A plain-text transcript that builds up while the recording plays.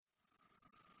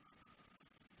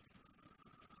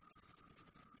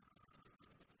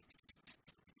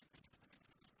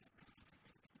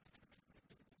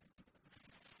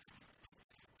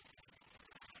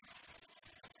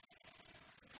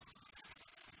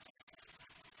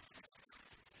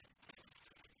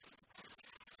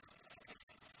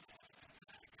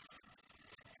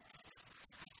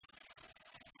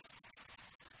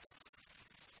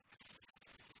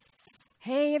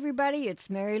Hey everybody,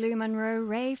 it's Mary Lou Monroe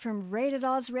Ray from Rated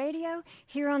Oz Radio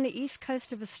here on the east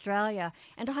coast of Australia,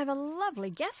 and I have a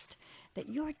lovely guest that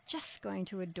you're just going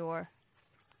to adore.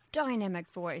 Dynamic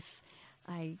voice,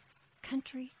 a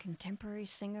country contemporary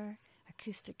singer,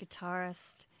 acoustic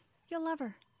guitarist. You'll love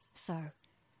her. So,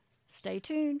 stay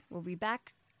tuned. We'll be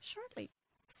back shortly.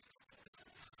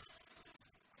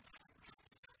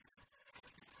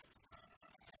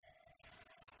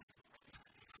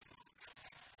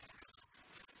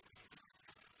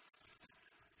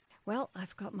 Well,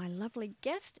 I've got my lovely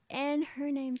guest, and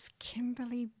her name's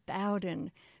Kimberley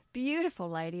Bowden. Beautiful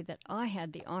lady that I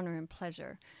had the honor and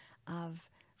pleasure of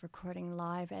recording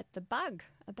live at The Bug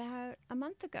about a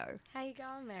month ago. How you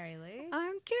going, Mary Lou?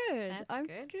 I'm good. That's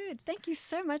good. Thank you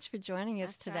so much for joining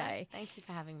us today. Right. Thank you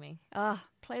for having me.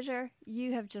 Pleasure.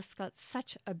 You have just got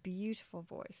such a beautiful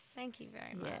voice. Thank you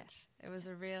very much. It was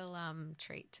a real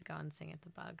treat to go and sing at The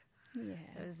Bug. Yeah.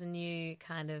 It was a new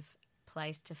kind of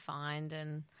place to find,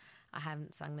 and I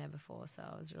haven't sung there before, so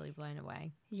I was really blown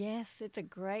away. Yes, it's a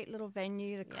great little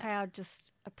venue. The crowd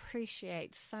just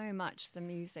appreciates so much the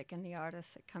music and the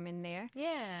artists that come in there.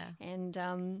 Yeah.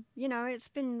 And, it's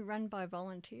been run by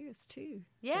volunteers too.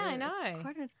 Yeah, I know.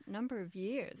 Quite a number of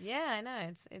years. Yeah, I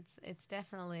know. It's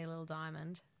definitely a little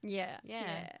diamond. Yeah.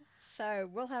 Yeah. So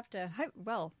we'll have to,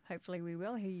 hopefully we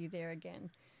will hear you there again.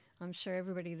 I'm sure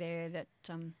everybody there that...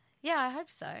 yeah, I hope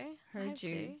so. Heard you.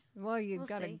 To. Well, you've We'll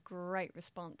got see. a great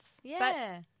response. Yeah.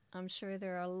 But I'm sure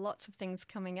there are lots of things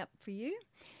coming up for you.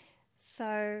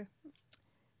 So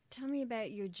tell me about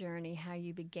your journey, how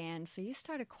you began. So you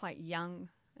started quite young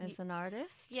as an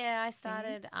artist. Yeah, I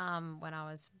started when I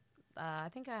was, I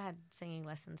think I had singing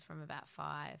lessons from about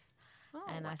 5.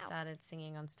 And I started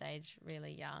singing on stage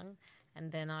really young.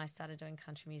 And then I started doing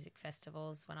country music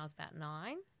festivals when I was about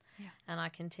 9. Yeah. And I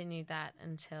continued that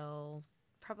until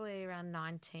probably around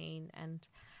 19, and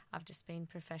I've just been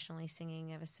professionally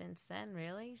singing ever since then,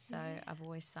 really. So I've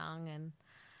always sung and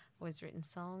always written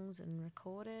songs and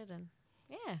recorded, and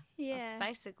that's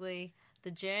basically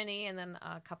the journey. And then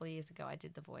a couple of years ago I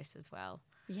did The Voice as well.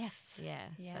 Yes. Yeah,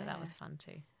 so that was fun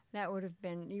too. That would have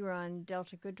been, you were on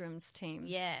Delta Goodrum's team.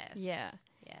 Yes. Yeah.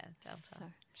 Yeah, Delta. So.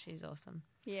 She's awesome.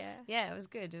 Yeah. Yeah, it was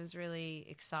good. It was really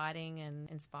exciting and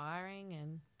inspiring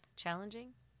and challenging.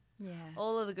 Yeah.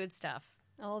 All of the good stuff.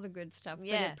 All the good stuff.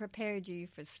 Yeah. But it prepared you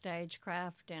for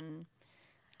stagecraft and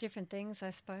different things, I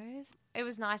suppose. It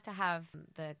was nice to have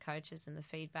the coaches and the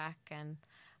feedback, and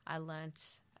I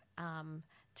learnt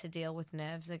to deal with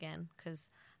nerves again, because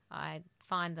I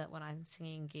find that when I'm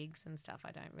singing gigs and stuff,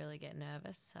 I don't really get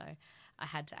nervous. So I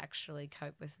had to actually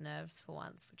cope with nerves for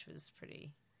once, which was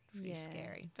pretty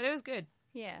scary. But it was good.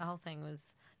 Yeah. The whole thing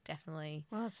was definitely...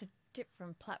 Well, it's a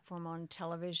different platform on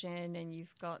television, and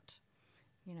you've got...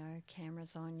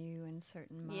 cameras on you and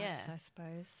certain mics, I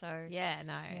suppose. So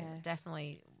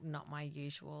definitely not my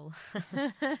usual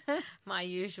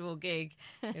gig.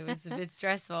 It was a bit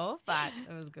stressful, but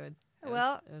it was good. It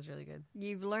was really good.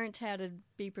 You've learned how to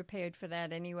be prepared for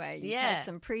that anyway. You've Yeah. had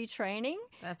some pre-training.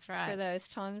 That's right. For those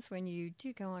times when you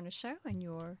do go on a show and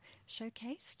you're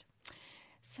showcased.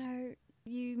 So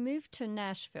you moved to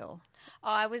Nashville. Oh,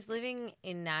 I was living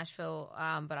in Nashville,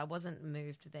 but I wasn't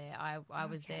moved there. I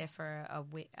was there for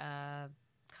a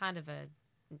kind of a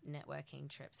networking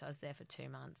trip, so I was there for 2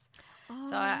 months. Oh,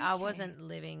 so I wasn't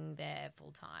living there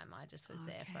full time. I just was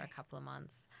there for a couple of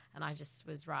months, and I just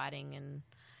was writing and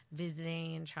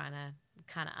visiting and trying to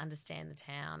kind of understand the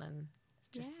town and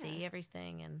just see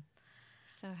everything. And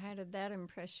so how did that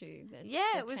impress you?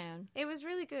 It was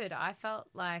really good. I felt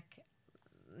like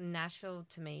Nashville,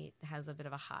 to me, has a bit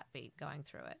of a heartbeat going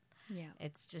through it. Yeah.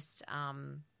 It's just,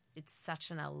 it's such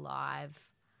an alive,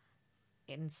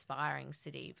 inspiring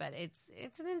city, but it's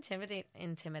an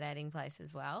intimidating place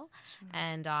as well. Sure.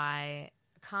 And I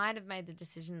kind of made the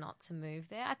decision not to move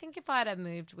there. I think if I'd have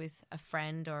moved with a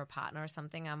friend or a partner or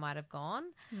something, I might have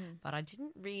gone, but I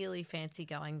didn't really fancy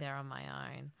going there on my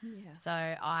own. Yeah. So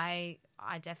I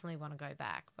definitely want to go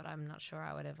back, but I'm not sure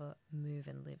I would ever move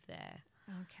and live there.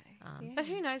 Okay. But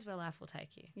who knows where life will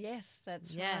take you. Yes,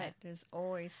 that's right. There's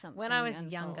always something. When I was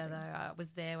younger, unfolding. though, I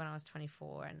was there when I was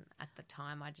 24, and at the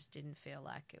time I just didn't feel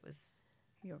like it was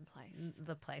your place.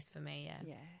 The place for me,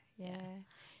 Yeah.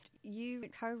 You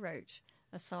co-wrote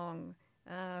a song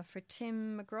for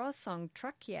Tim McGraw's song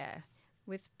Truck Yeah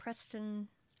with Preston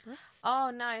Bruce.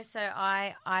 Oh, no. So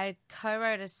I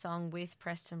co-wrote a song with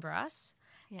Preston Bruce,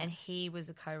 and he was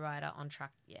a co-writer on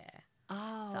Truck Yeah.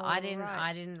 Oh, so I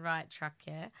didn't write Truck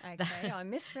Yeah. Okay, I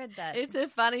misread that. It's a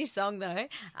funny song though.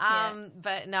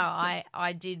 But no,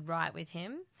 I did write with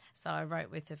him. So I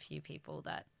wrote with a few people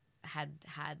that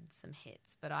had some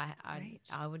hits, but I Great.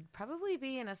 I would probably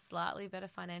be in a slightly better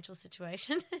financial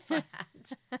situation if I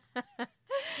had.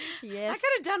 Yes. I could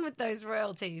have done with those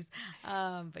royalties.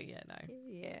 But yeah, no.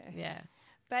 Yeah. Yeah.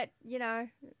 But, you know,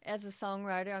 as a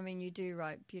songwriter, I mean, you do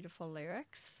write beautiful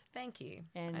lyrics. Thank you.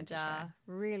 I And do try.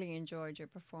 really enjoyed your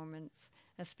performance,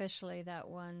 especially that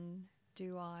one,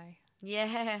 Do I?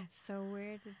 Yeah. So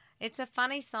weird. It's a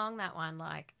funny song, that one.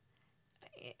 Like,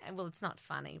 well, it's not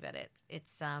funny, but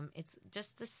it's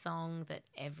just the song that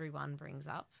everyone brings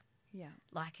up. Yeah.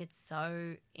 Like, it's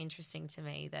so interesting to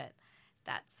me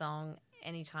that song,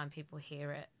 anytime people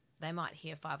hear it, they might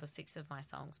hear 5 or 6 of my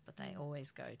songs, but they always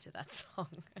go to that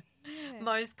song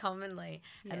most commonly.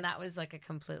 Yes. And that was like a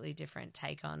completely different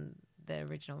take on the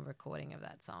original recording of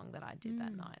that song that I did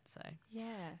that night. So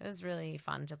Yeah. it was really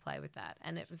fun to play with that.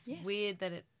 And it was Yes. weird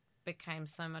that it became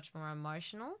so much more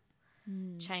emotional,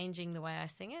 changing the way I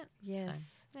sing it.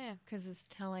 Yes. So, yeah. Because it's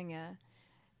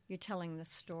you're telling the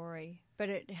story. But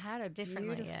it had a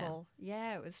Differently, beautiful,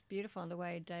 it was beautiful in the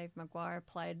way Dave Maguire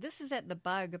played. This is at the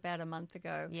Bug about a month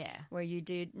ago. Yeah. Where you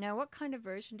did, now what kind of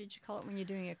version did you call it when you're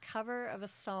doing a cover of a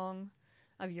song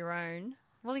of your own,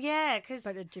 Well, yeah, because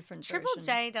but a different Triple version?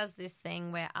 J does this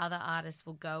thing where other artists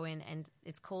will go in and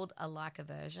it's called a like a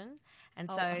version. And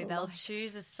so they'll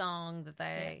choose a song that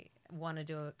they want to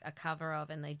do a cover of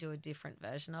and they do a different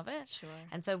version of it. Sure.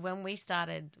 And so when we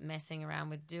started messing around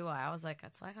with Do I was like,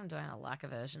 it's like I'm doing a like a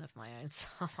version of my own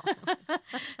song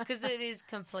because it is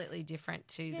completely different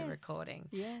to the recording.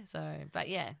 Yes. So, but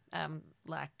yeah,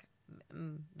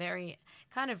 very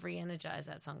kind of re-energized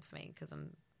that song for me because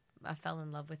I fell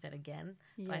in love with it again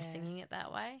by singing it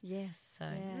that way. Yes. So,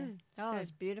 it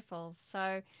was beautiful.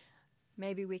 So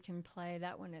maybe we can play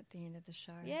that one at the end of the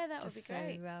show. Yeah, that would be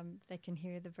great. So they can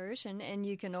hear the version. And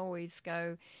you can always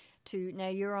go to, now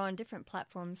you're on different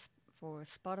platforms for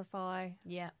Spotify,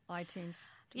 iTunes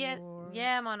Store,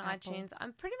 Yeah, I'm on Apple. iTunes.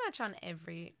 I'm pretty much on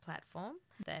every platform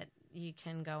that you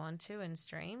can go onto and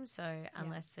stream. So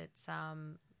unless it's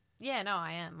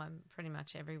I am. I'm pretty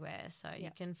much everywhere. So you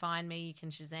can find me. You can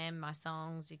Shazam my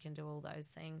songs. You can do all those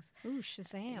things. Ooh,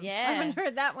 Shazam. Yeah. I haven't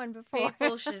heard that one before.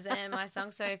 People Shazam my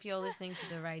songs. So if you're listening to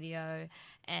the radio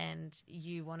and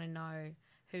you want to know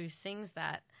who sings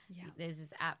that, there's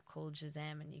this app called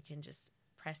Shazam and you can just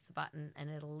press the button and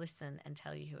it'll listen and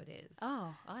tell you who it is.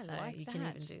 Oh, I like that. So you can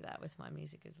even do that with my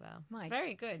music as well. My it's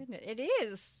very good. goodness. It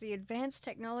is the advanced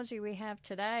technology we have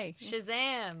today.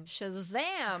 Shazam.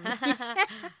 Shazam.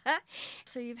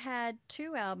 So you've had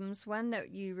 2 albums, one that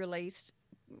you released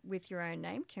with your own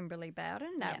name, Kimberley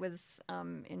Bowden. That was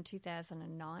in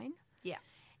 2009. Yeah.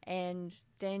 And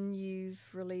then you've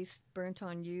released Burnt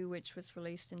on You, which was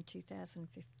released in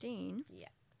 2015. Yeah.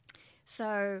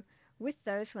 So with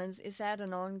those ones, is that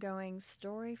an ongoing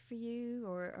story for you,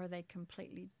 or are they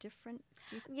completely different?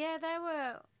 Yeah, they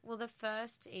were. Well, the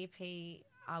first EP,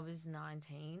 I was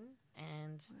 19,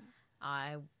 and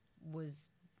I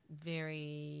was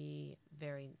very,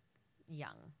 very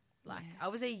young. Like, I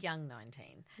was a young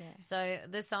 19. Yeah. So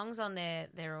the songs on there,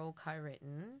 they're all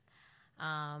co-written.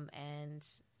 And,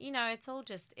 you know, it's all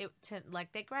just,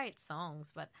 they're great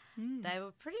songs, but they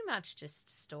were pretty much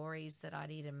just stories that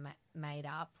I'd either made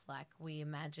up. Like, we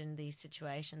imagined these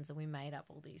situations and we made up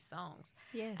all these songs.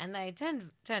 Yes. And they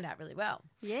turned out really well.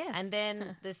 Yes. And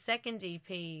then the second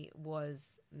EP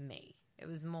was me. It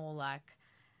was more like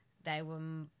they were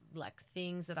like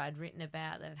things that I'd written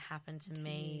about that had happened to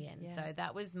me. And so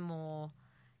that was more,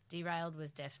 Derailed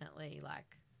was definitely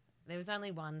like, there was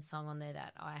only one song on there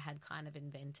that I had kind of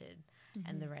invented,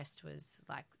 and the rest was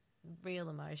like real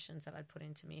emotions that I'd put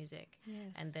into music.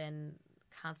 Yes. And then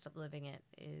Can't Stop Living It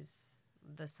is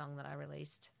the song that I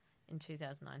released in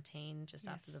 2019, just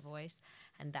after The Voice.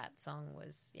 And that song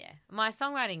was, my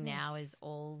songwriting now is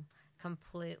all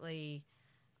completely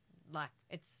like,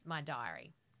 it's my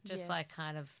diary. Just like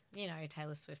kind of, you know,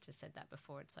 Taylor Swift has said that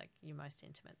before. It's like your most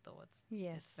intimate thoughts.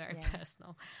 Yes. It's very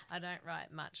personal. I don't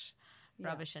write much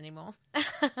rubbish anymore,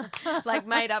 like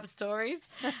made up stories.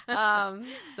 You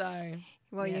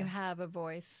have a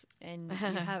voice and you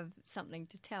have something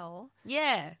to tell.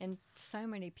 Yeah. And so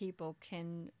many people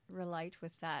can relate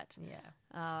with that.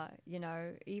 Yeah. You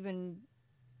know, even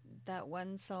that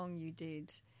one song you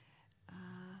did,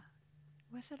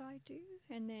 was it I Do?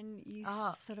 And then you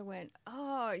sort of went,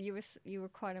 you were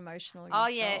quite emotional yourself. Oh,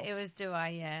 yeah, it was Do I,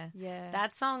 Yeah.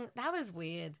 That song, that was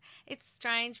weird. It's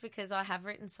strange because I have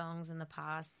written songs in the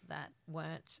past that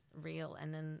weren't real,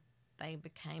 and then they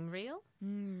became real.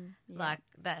 Yeah. Like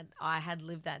that I had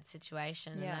lived that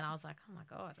situation, and Yeah. then I was like, oh my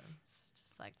God, it's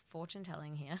just like fortune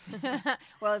telling here.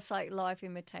 Well, it's like life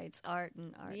imitates art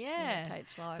and art Yeah.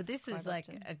 imitates life. But this was quite like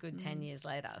often. a good 10 years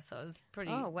later, so it was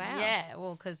pretty. Oh, wow. Yeah,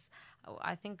 well, because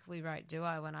I think we wrote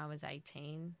Duo when I was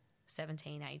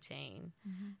 17, 18.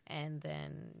 And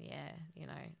then,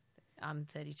 I'm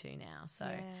 32 now. So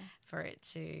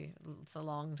it's a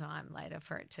long time later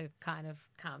for it to kind of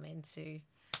come into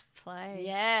play.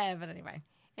 Yeah, but anyway.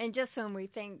 And just when we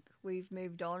think we've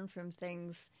moved on from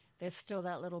things, there's still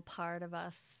that little part of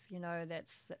us,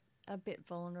 that's a bit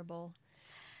vulnerable.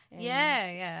 And,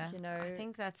 yeah. I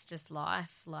think that's just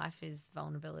life. Life is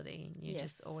vulnerability. You're Yes.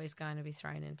 just always going to be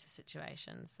thrown into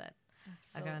situations that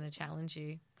Absolutely. are going to challenge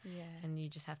you. Yeah. And you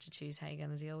just have to choose how you're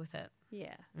going to deal with it.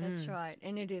 Yeah, that's right.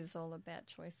 And it is all about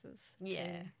choices.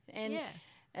 Yeah. Too. And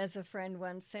as a friend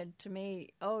once said to me,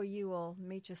 you will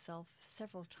meet yourself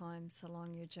several times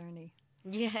along your journey.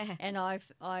 Yeah. And I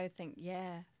think,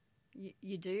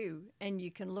 you do. And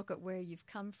you can look at where you've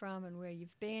come from and where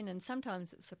you've been. And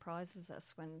sometimes it surprises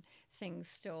us when things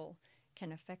still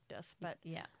can affect us. But,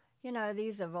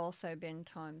 these have also been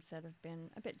times that have been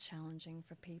a bit challenging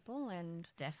for people. And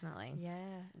definitely.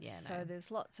 Yeah. So there's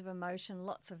lots of emotion,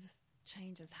 lots of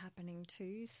changes happening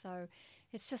too. So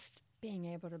it's just being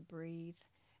able to breathe.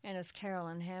 And as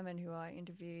Carolyn Hammond, who I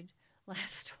interviewed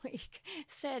last week,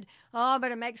 said,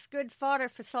 but it makes good fodder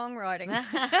for songwriting.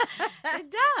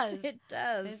 It does. It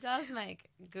does. It does make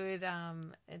good,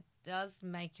 it does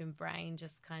make your brain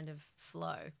just kind of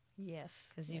flow. Yes.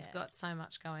 Because you've got so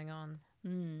much going on.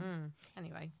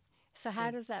 Anyway. So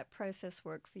how does that process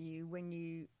work for you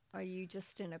are you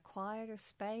just in a quieter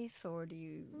space, or do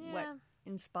you, what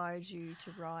inspires you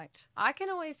to write? I can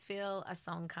always feel a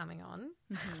song coming on.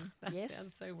 That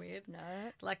sounds so weird. No.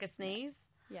 Like a sneeze.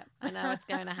 Yeah. I know it's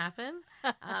going to happen.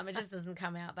 It just doesn't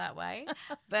come out that way.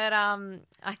 But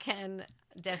I can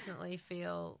definitely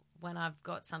feel when I've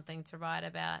got something to write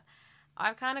about.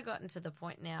 I've kind of gotten to the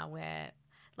point now where,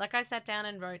 like, I sat down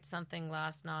and wrote something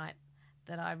last night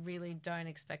that I really don't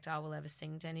expect I will ever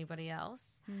sing to anybody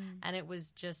else. And it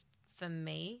was just for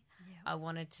me. I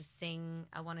wanted to sing.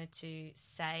 I wanted to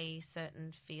say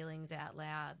certain feelings out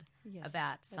loud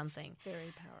about something.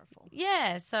 Very powerful.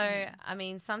 Yeah. So, I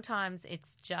mean, sometimes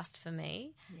it's just for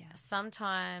me. Yeah.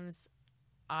 Sometimes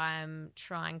I'm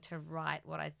trying to write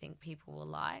what I think people will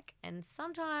like. And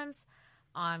sometimes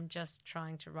I'm just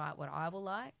trying to write what I will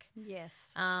like. Yes.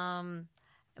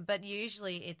 But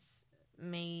usually it's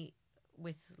me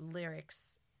with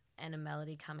lyrics and a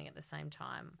melody coming at the same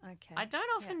time. Okay. I don't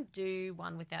often do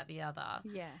one without the other.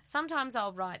 Yeah. Sometimes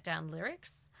I'll write down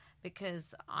lyrics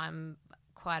because I'm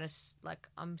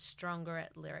I'm stronger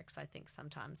at lyrics, I think,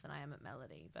 sometimes than I am at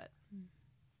melody, but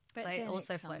they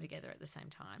also flow together at the same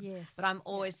time. Yes. But I'm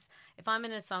always, if I'm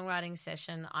in a songwriting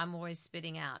session, I'm always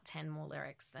spitting out 10 more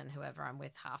lyrics than whoever I'm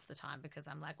with half the time, because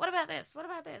I'm like, what about this? What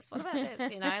about this? What about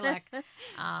this?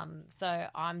 So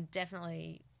I'm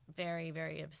definitely very,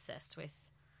 very obsessed with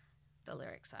the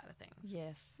lyric side of things.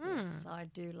 Yes, I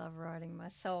do love writing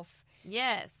myself.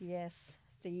 Yes. Yes.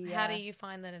 How do you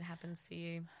find that it happens for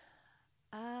you?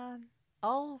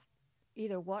 I'll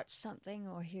either watch something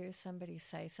or hear somebody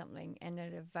say something and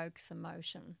it evokes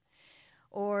emotion,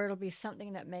 or it'll be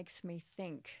something that makes me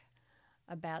think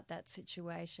about that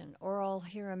situation, or I'll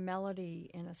hear a melody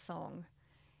in a song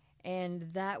and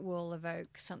that will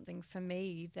evoke something for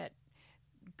me that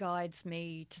guides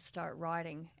me to start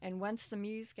writing. And once the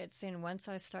muse gets in, once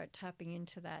I start tapping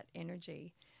into that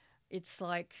energy, it's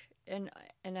like, and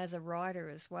as a writer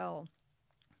as well,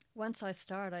 once I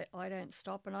start, I don't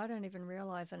stop, and I don't even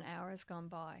realize an hour's gone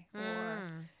by.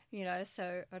 Or,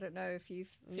 so I don't know if you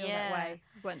feel that way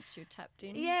once you're tapped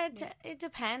in. Yeah, it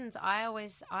depends.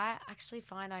 I actually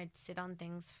find I sit on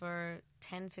things for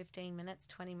 10, 15 minutes,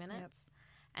 20 minutes,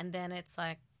 and then it's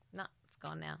like, no, it's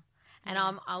gone now. And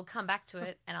I'll come back to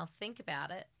it and I'll think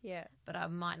about it. Yeah. But I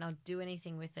might not do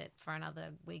anything with it for another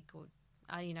week or,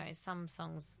 some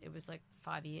songs, it was like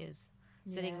 5 years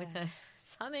sitting with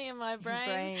something in my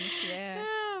brain.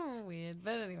 Weird.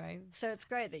 But anyway. So it's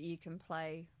great that you can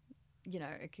play,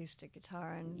 acoustic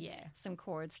guitar and some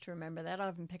chords to remember that. I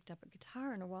haven't picked up a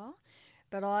guitar in a while,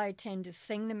 but I tend to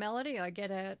sing the melody. I get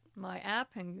out my app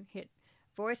and hit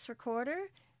voice recorder,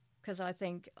 because I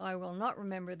think I will not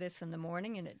remember this in the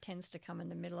morning, and it tends to come in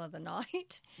the middle of the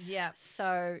night. Yeah.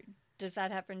 So does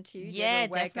that happen to you? Yeah, do you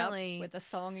ever wake definitely. Up with a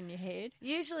song in your head?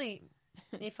 Usually,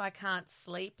 if I can't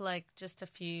sleep, like just a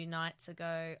few nights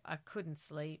ago, I couldn't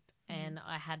sleep, and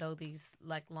I had all these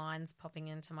like lines popping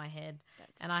into my head,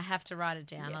 and I have to write it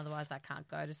down, otherwise I can't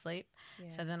go to sleep. Yeah.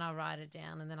 So then I write it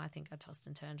down, and then I think I tossed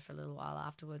and turned for a little while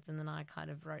afterwards, and then I kind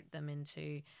of wrote them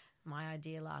into my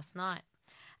idea last night.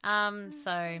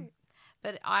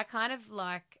 But I kind of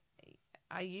like,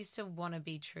 I used to want to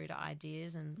be true to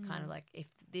ideas and kind of like, if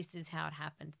this is how it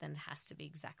happened, then it has to be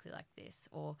exactly like this.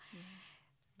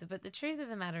 But the truth of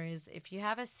the matter is, if you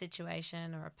have a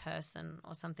situation or a person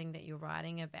or something that you're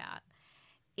writing about,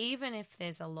 even if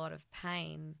there's a lot of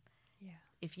pain,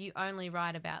 if you only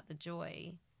write about the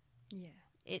joy,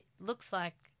 it looks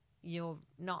like you're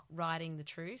not writing the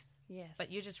truth,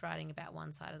 but you're just writing about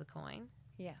one side of the coin.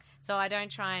 Yeah. So I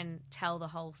don't try and tell the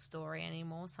whole story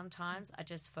anymore sometimes. I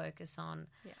just focus on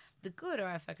the good, or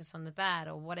I focus on the bad,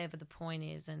 or whatever the point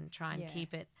is, and try and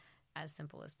keep it as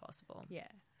simple as possible. Yeah.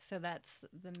 So that's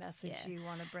the message you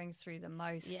want to bring through the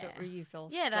most, that you feel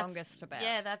strongest about.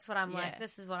 Yeah, that's what I'm like.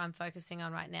 This is what I'm focusing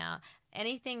on right now.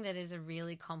 Anything that is a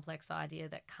really complex idea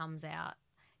that comes out,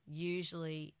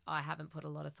 usually I haven't put a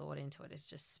lot of thought into it. It's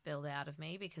just spilled out of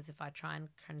me, because if I try and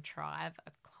contrive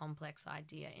a complex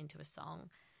idea into a song,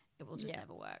 it will just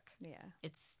never work. Yeah.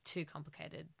 It's too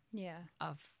complicated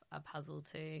of a puzzle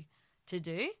to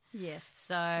do. Yes.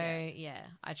 So,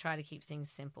 I try to keep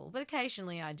things simple. But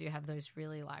occasionally I do have those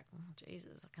really like, oh,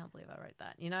 Jesus, I can't believe I wrote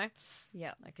that, you know?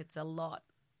 Yeah. Like it's a lot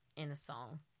in a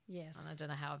song. Yes. And I don't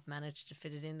know how I've managed to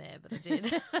fit it in there, but I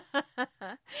did.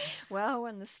 Well,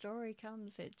 when the story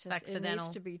comes, it needs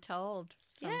to be told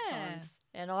sometimes. Yeah.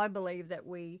 And I believe that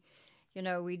we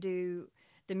do,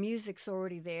 the music's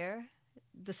already there.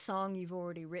 The song you've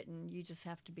already written, you just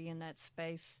have to be in that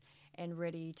space and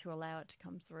ready to allow it to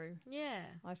come through. Yeah.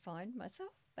 I find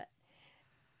myself. But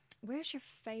where's your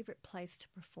favourite place to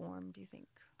perform, do you think,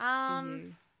 for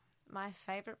you? My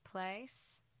favourite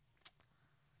place?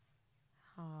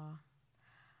 Oh,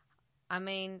 I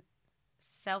mean,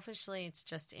 selfishly, it's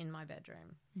just in my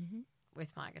bedroom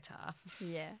with my guitar.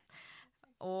 Yeah.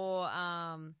 Or,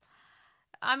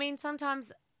 I mean,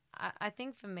 sometimes I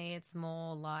think for me it's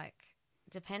more like,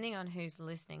 depending on who's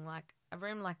listening, like a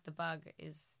room like the Bug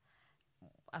is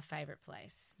a favourite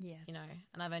place. Yes. You know,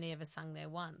 and I've only ever sung there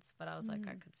once, but I was like,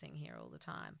 I could sing here all the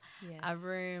time. Yes. A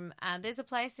room, there's a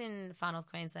place in Far North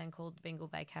Queensland called Bingle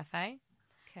Bay Cafe.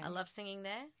 Okay. I love singing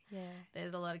there. Yeah.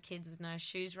 There's a lot of kids with no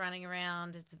shoes running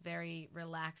around. It's a very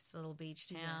relaxed little beach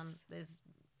town. Yes.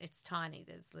 It's tiny.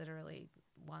 There's literally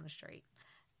one street.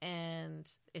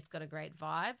 And it's got a great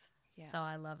vibe. Yeah. So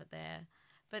I love it there.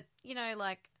 But, you know,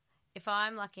 like if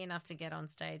I'm lucky enough to get on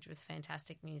stage with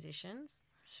fantastic musicians,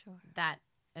 that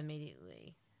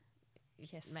immediately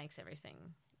makes everything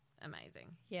amazing.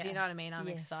 Yeah. Do you know what I mean? I'm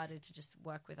excited to just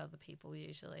work with other people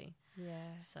usually.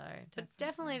 Yeah. So, but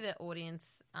definitely the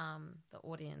audience.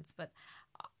 But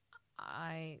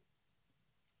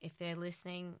if they're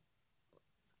listening,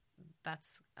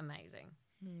 that's amazing.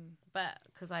 But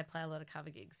because I play a lot of cover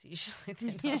gigs, usually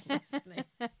they're not listening.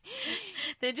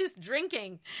 They're just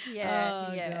drinking. Yeah.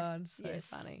 Oh, God, so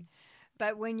funny.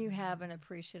 But when you have an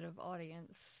appreciative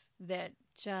audience that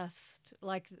just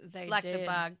like they like did the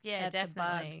Bug,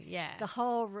 definitely, the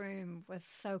whole room was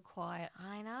so quiet.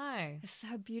 I know, it's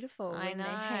so beautiful. I know. They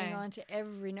hang on to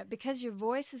every note because your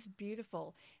voice is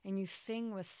beautiful and you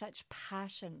sing with such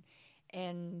passion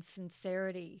and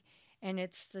sincerity, and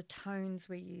it's the tones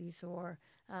we use or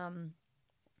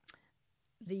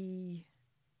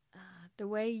the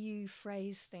way you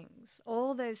phrase things.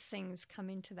 All those things come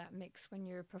into that mix when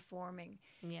you're performing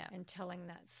and telling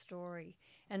that story.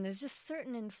 And there's just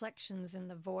certain inflections in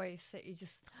the voice that you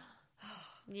just...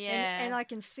 And I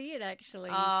can see it actually.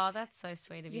 Oh, that's so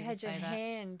sweet of you to say that. You had your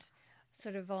hand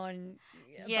sort of on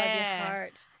above your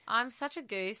heart. I'm such a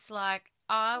goose. Like,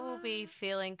 I will be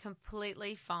feeling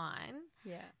completely fine.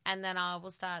 Yeah. And then I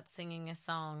will start singing a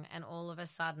song and all of a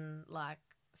sudden, like,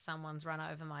 someone's run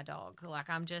over my dog. Like,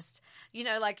 I'm just, you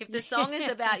know, like if the song is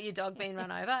about your dog being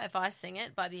run over, if I sing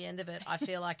it, by the end of it, I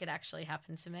feel like it actually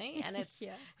happened to me. And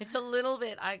it's a little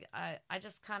bit, I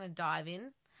just kind of dive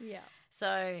in. Yeah.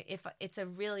 So if it's a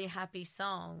really happy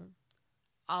song,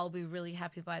 I'll be really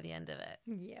happy by the end of it.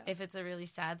 Yeah. If it's a really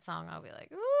sad song, I'll be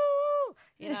like, ooh,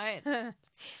 you know,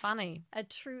 it's funny. A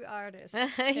true artist.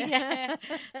 Yeah.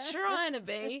 Trying to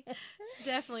be.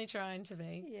 Definitely trying to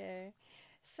be. Yeah.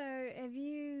 So have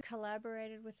you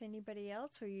collaborated with anybody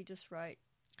else or you just write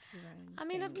your own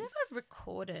things? I've never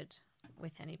recorded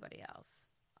with anybody else.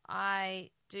 I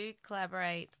do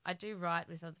collaborate. I do write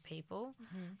with other people.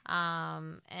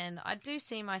 And I do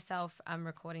see myself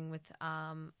recording with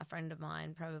a friend of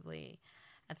mine probably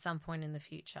at some point in the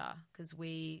future because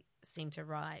we seem to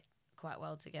write quite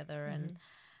well together.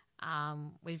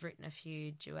 We've written a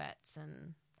few duets,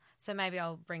 and so maybe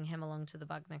I'll bring him along to the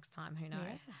Bug next time. Who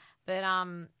knows? Yeah. But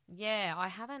I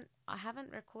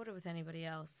haven't recorded with anybody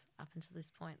else up until this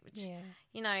point. Which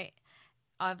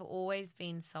I've always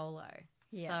been solo,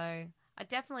 so I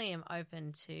definitely am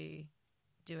open to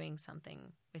doing something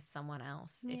with someone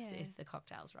else if the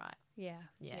cocktail's right. Yeah.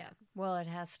 Well, it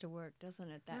has to work, doesn't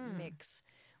it? That mix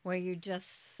where you're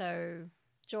just so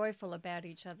joyful about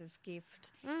each other's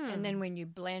gift. And then when you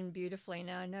blend beautifully.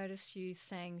 Now, I noticed you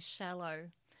sang Shallow.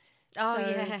 Oh, So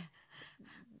yeah.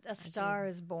 A Star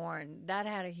is Born. That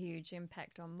had a huge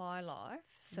impact on my life.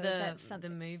 So is that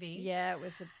something? The movie? Yeah, it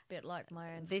was a bit like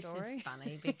my own story. This is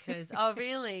funny because, oh,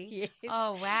 really? Yes.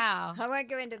 Oh, wow. I won't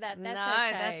go into that. That's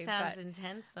That okay. sounds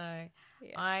intense, though.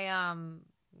 Yeah.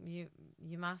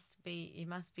 You must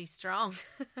be strong.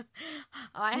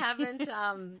 I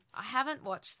haven't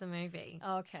watched the movie.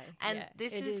 Okay. And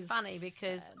this is funny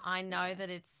because sad. I know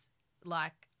that it's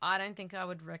like, I don't think I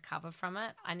would recover from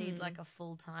it. I need like a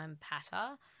full-time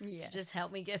patter to just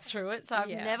help me get through it. So I've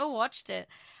never watched it.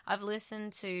 I've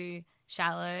listened to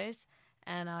Shallows,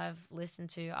 and I've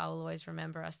listened to I Will Always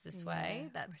Remember Us This Way,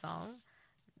 that song.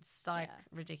 It's like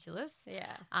ridiculous.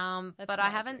 Yeah. But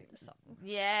I haven't. Song.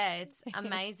 Yeah, it's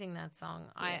amazing, that song.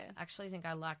 I actually think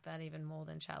I like that even more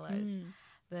than Shallows.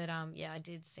 But I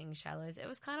did sing Shallows. It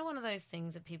was kind of one of those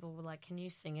things that people were like, "Can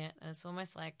you sing it?" And it's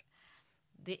almost like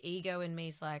the ego in me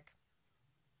is like,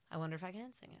 I wonder if I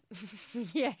can sing it.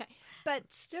 Yeah, but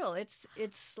still,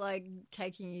 it's like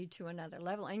taking you to another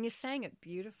level, and you sang it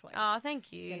beautifully. Oh,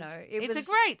 thank you. You know, it's a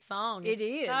great song. It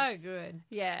is so good.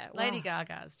 Yeah, Lady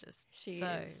Gaga's just she so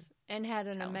is. And had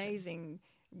an talented. Amazing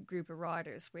group of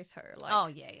writers with her. Like, oh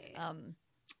yeah.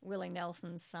 Willie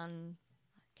Nelson's son.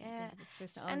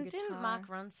 And didn't Mark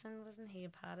Ronson, wasn't he a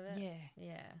part of it?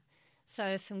 Yeah.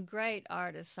 So some great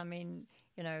artists. I mean,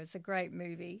 it's a great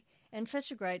movie and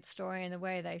such a great story, and the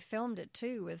way they filmed it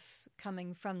too was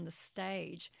coming from the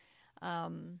stage.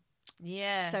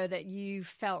 So that you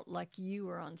felt like you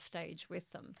were on stage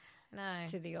with them.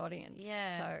 To the audience.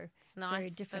 Yeah. So it's nice. Very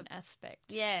different aspect.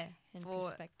 Yeah. And for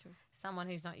perspective. Someone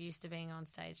who's not used to being on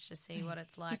stage to see what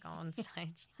it's like on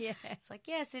stage. Yeah. It's like,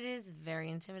 yes, it is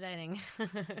very intimidating.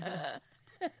 It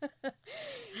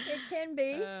can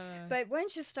be. But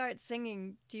once you start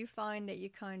singing, do you find that you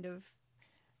kind of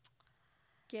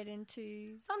get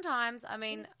into... Sometimes. I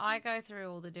mean, I go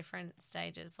through all the different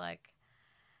stages. Like,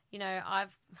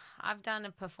 I've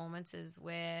done performances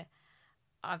where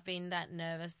I've been that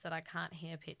nervous that I can't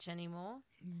hear pitch anymore.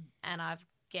 And I've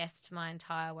guessed my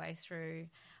entire way through.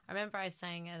 I remember I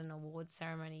sang at an awards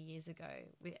ceremony years ago,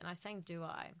 and I sang Do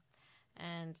I?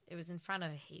 And it was in front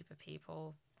of a heap of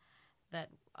people that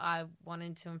I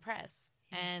wanted to impress.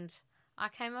 And I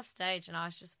came off stage and I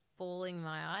was just bawling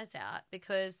my eyes out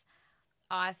because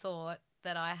I thought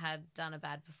that I had done a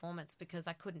bad performance because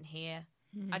I couldn't hear.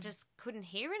 I just couldn't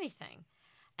hear anything.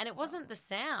 And it wasn't the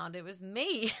sound, it was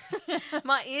me.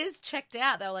 My ears checked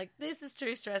out. They were like, this is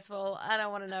too stressful. I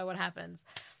don't want to know what happens.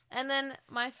 And then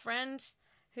my friend,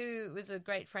 who was a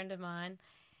great friend of mine,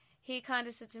 he kind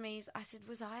of said to me, I said,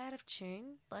 was I out of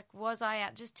tune? Like, was I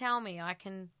out? Just tell me, I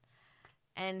can.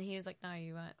 And he was like, no,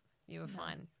 you weren't. You were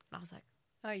fine. And I was like,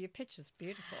 oh, your pitch is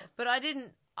beautiful. But I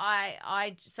didn't,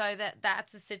 so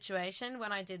that's a situation.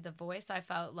 When I did the voice, I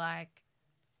felt like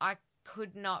I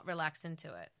could not relax into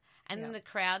it. And then the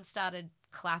crowd started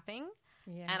clapping.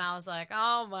 Yeah. And I was like,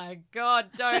 oh, my God,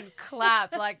 don't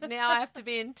clap. Like, now I have to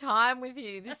be in time with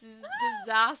you. This is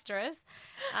disastrous.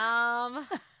 Why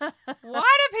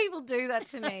do people do that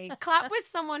to me? Clap with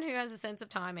someone who has a sense of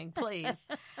timing, please.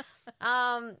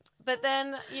 But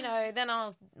then, then I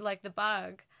was like the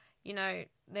Bug.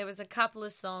 There was a couple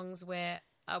of songs where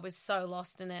I was so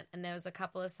lost in it. And there was a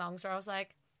couple of songs where I was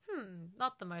like,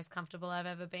 not the most comfortable I've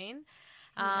ever been.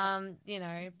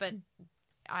 But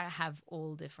I have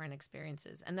all different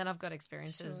experiences. And then I've of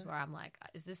experiences where I'm like,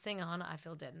 is this thing on? I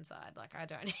feel dead inside. Like, I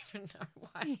don't even know why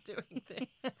I'm doing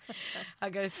this. I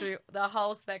go through the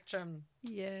whole spectrum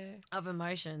of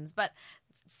emotions. But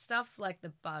stuff like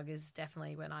the Bug is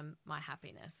definitely when I'm my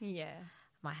happiness. Yeah.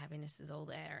 My happiness is all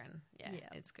there, and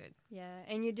it's good. Yeah,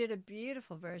 and you did a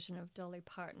beautiful version of Dolly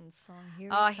Parton's song,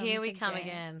 Here We Come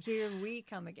Again. Here We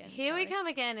Come Again. Here We Come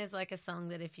Again is like a song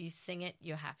that if you sing it,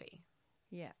 you're happy.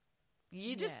 Yeah.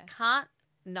 You just can't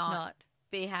not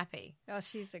be happy. Oh,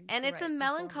 she's and it's a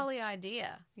melancholy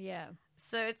idea. Yeah.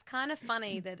 So it's kind of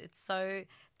funny that it's so,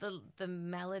 the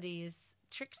melody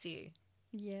tricks you.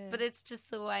 Yeah. But it's just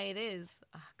the way it is.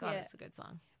 Oh, God, it's a good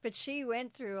song. But she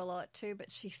went through a lot too,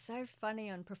 but she's so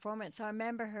funny on performance. I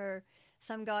remember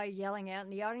some guy yelling out in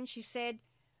the audience, she said,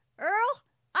 Earl,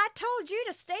 I told you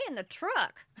to stay in the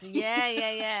truck.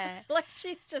 Yeah. Like,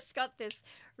 she's just got this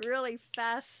really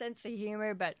fast sense of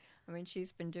humor, but, I mean,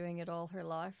 she's been doing it all her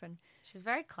life, and... She's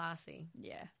very classy.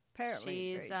 Yeah,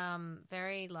 apparently. She's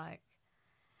very, like...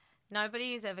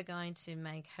 Nobody is ever going to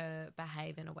make her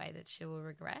behave in a way that she will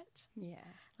regret. Yeah.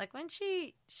 Like, when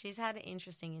she's had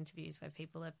interesting interviews where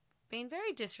people have been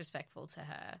very disrespectful to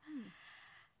her,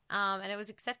 and it was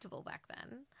acceptable back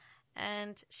then,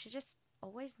 and she just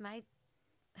always made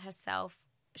herself,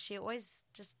 she always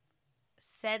just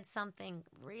said something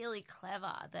really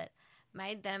clever that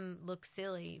made them look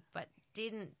silly but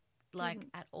didn't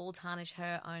at all tarnish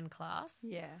her own class.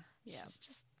 Yeah. She's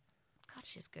just, God,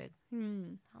 she's good.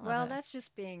 Well, that's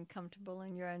just being comfortable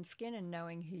in your own skin and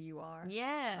knowing who you are.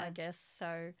 Yeah. I guess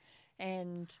so.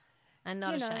 And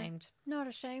not ashamed. Not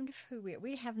ashamed of who we are.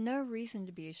 We have no reason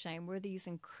to be ashamed. We're these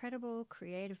incredible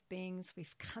creative beings.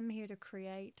 We've come here to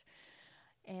create,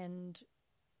 and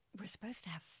we're supposed to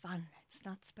have fun. It's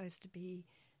not supposed to be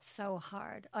so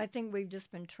hard. I think we've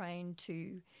just been trained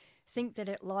to think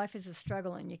that life is a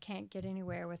struggle and you can't get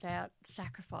anywhere without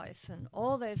sacrifice and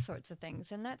all those sorts of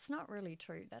things. And that's not really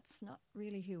true. That's not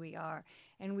really who we are.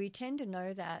 And we tend to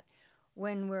know that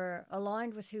when we're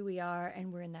aligned with who we are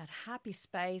and we're in that happy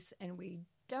space and we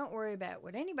don't worry about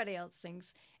what anybody else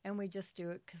thinks and we just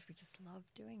do it because we just love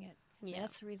doing it. Yeah.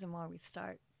 That's the reason why we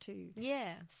start too.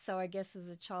 Yeah. So I guess as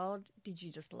a child, did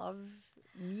you just love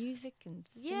music and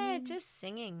singing? Yeah, just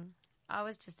singing. I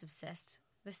was just obsessed.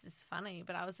 This is funny,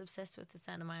 but I was obsessed with the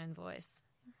sound of my own voice.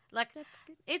 Like, that's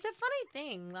good. It's a funny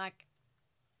thing. Like,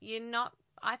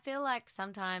 I feel like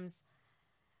sometimes,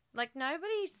 like,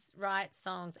 nobody writes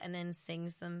songs and then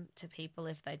sings them to people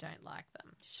if they don't like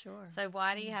them. Sure. So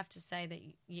why do you have to say that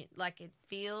it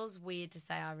feels weird to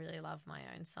say I really love my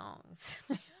own songs?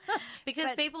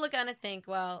 Because people are going to think,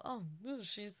 well,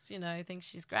 she's, thinks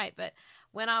she's great. But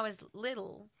when I was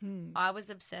little, I was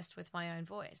obsessed with my own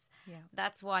voice. Yeah.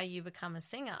 That's why you become a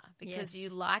singer, because you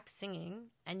like singing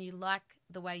and you like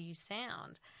the way you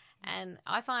sound. And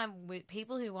I find with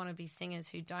people who want to be singers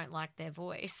who don't like their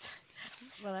voice,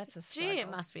 well, that's a struggle. Gee, it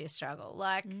must be a struggle.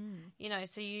 Like,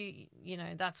 so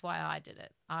that's why I did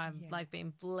it. I'm like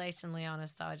being blatantly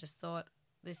honest. I just thought,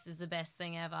 this is the best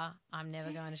thing ever. I'm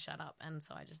never going to shut up. And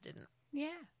so I just didn't. Yeah.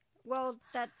 Well,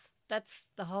 that's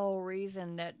the whole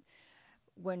reason that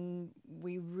when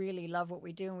we really love what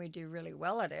we do and we do really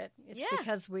well at it, it's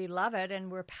because we love it and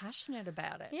we're passionate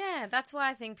about it. Yeah, that's why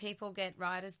I think people get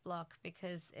writer's block,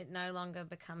 because it no longer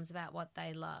becomes about what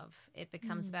they love. It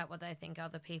becomes about what they think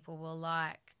other people will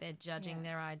like. They're judging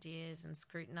their ideas and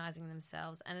scrutinizing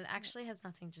themselves, and it actually has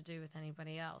nothing to do with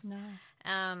anybody else.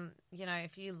 No.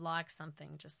 If you like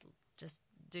something, just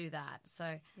do that.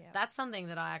 So that's something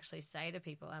that I actually say to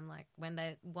people. I'm like, when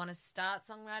they want to start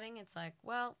songwriting, it's like,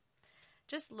 well,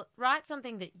 just write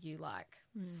something that you like.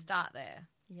 Start there.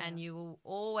 Yeah. And you will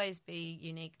always be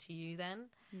unique to you then.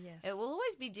 Yes. It will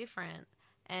always be different.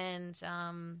 And,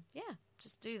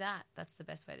 just do that. That's the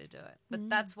best way to do it. But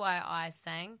that's why I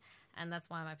sang, and that's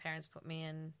why my parents put me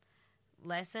in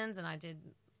lessons, and I did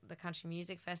the country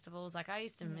music festivals. Like, I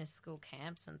used to miss school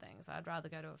camps and things. I'd rather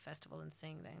go to a festival and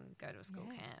sing than go to a school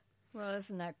camp. Well,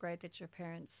 isn't that great that your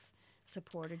parents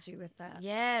supported you with that?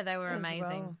 Yeah, they were amazing.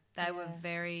 Well. They were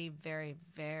very, very,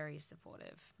 very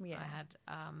supportive. Yeah. I had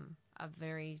a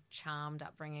very charmed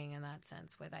upbringing in that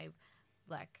sense, where they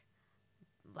like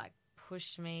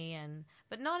pushed me,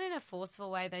 but not in a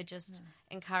forceful way. They just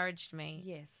encouraged me.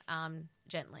 Yes.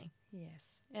 Gently. Yes.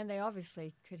 And they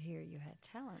obviously could hear you had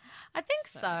talent. I think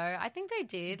so. I think they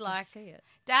did. Like, see it.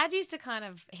 Dad used to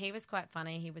he was quite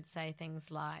funny. He would say things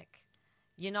like,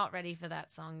 "You're not ready for that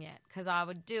song yet," because I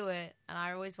would do it, and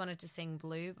I always wanted to sing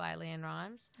Blue by Leanne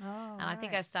Rimes. Oh, and I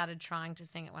think I started trying to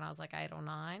sing it when I was like 8 or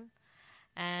 9.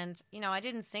 And, I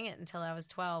didn't sing it until I was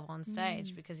 12 on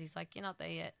stage, because he's like, "You're not there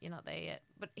yet, you're not there yet."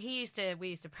 But we used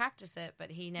to practice it, but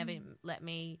he never let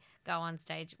me go on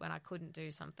stage when I couldn't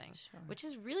do something, which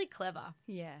is really clever.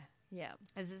 Yeah, yeah.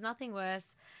 Because there's nothing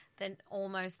worse than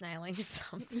almost nailing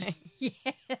something.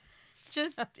 Yeah.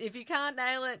 Just, if you can't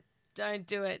nail it, don't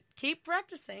do it. Keep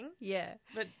practicing. Yeah.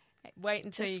 But wait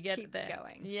until you get keep there.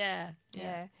 Going. Yeah.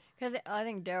 Yeah. Because I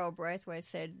think Daryl Braithwaite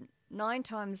said 9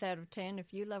 times out of 10,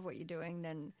 if you love what you're doing,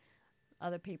 then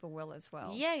other people will as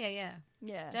well. Yeah.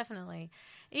 Yeah. Definitely.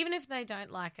 Even if they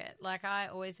don't like it. Like, I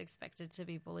always expected to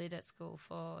be bullied at school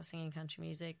for singing country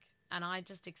music. And I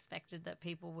just expected that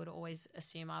people would always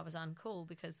assume I was uncool,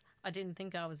 because I didn't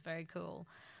think I was very cool.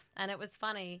 And it was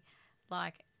funny,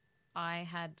 like, I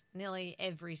had nearly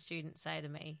every student say to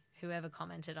me, whoever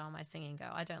commented on my singing, go,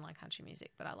 "I don't like country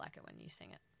music, but I like it when you sing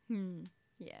it."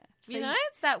 Yeah. So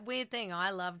it's that weird thing.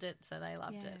 I loved it, so they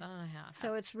loved it. I don't know how.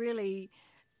 So it's really,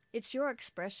 it's your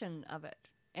expression of it.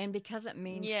 And because it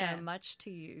means so much to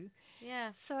you.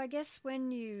 Yeah. So I guess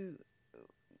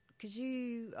because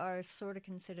you are sort of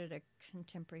considered a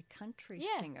contemporary country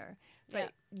singer,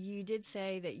 but you did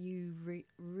say that you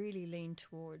really lean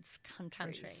towards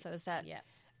country. So is that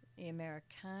the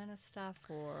Americana stuff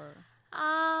or?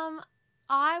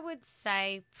 I would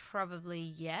say probably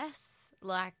yes.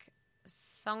 Like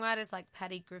songwriters like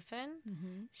Patty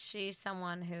Griffin, she's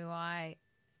someone who I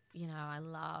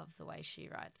love the way she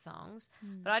writes songs.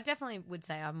 But I definitely would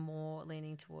say I'm more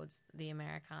leaning towards the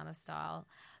Americana style.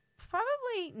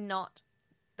 Probably not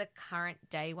the current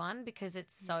day one because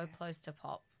it's so close to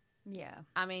pop. Yeah.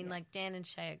 I mean, like Dan and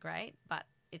Shay are great, but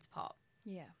it's pop.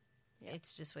 Yeah.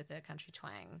 It's just with a country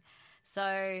twang.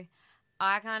 So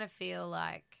I kind of feel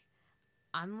like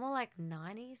I'm more like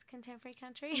 90s contemporary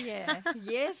country. Yeah.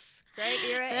 Yes. Great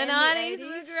era. The 90s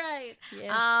were great.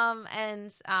 Yes.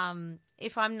 And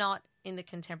if I'm not in the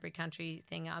contemporary country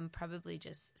thing, I'm probably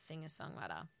just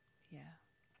singer-songwriter.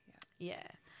 Yeah.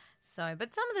 So,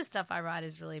 but some of the stuff I write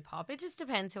is really pop. It just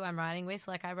depends who I'm writing with.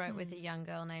 Like I wrote with a young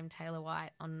girl named Taylor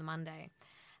White on the Monday.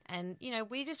 And,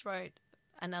 we just wrote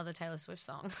another Taylor Swift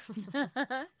song.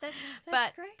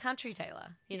 That's great. Country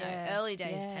Taylor, early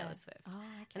days Taylor Swift. Oh,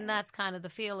 okay. And that's kind of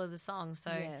the feel of the song.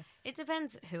 So Yes. it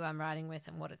depends who I'm writing with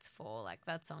and what it's for. Like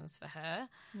that song's for her.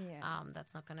 Yeah.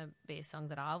 That's not going to be a song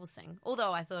that I will sing.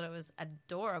 Although I thought it was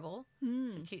adorable.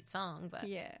 It's a cute song, but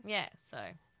so.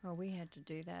 Well, we had to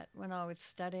do that when I was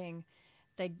studying.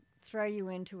 They throw you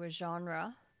into a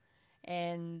genre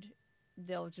and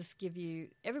they'll just give you,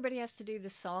 everybody has to do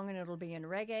this song and it'll be in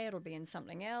reggae, it'll be in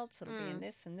something else, it'll be in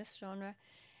this and this genre.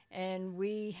 And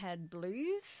we had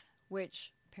blues,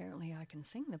 which apparently I can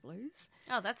sing the blues.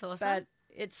 Oh, that's awesome. But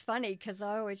it's funny because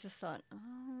I always just thought,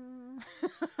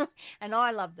 oh. And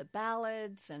I love the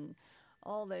ballads and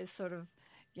all those sort of,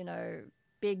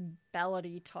 big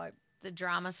ballady type the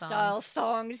drama style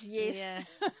songs, yes. Yeah.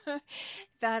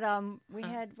 But we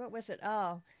had, what was it?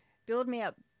 Oh, Build Me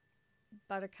Up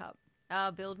Buttercup.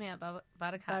 Oh, Build Me Up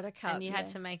Buttercup. And you had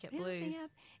to make it blues.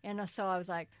 And so I was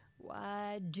like,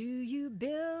 why do you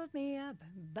build me up,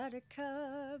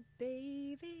 buttercup,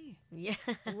 baby? Yeah.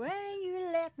 When you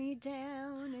let me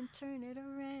down and turn it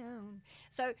around.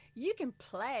 So you can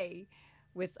play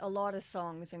with a lot of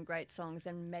songs and great songs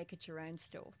and make it your own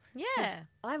still. Yeah.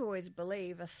 I've always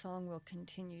believed a song will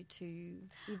continue to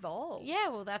evolve. Yeah,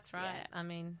 well, that's right. Yeah. I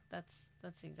mean, that's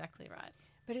exactly right.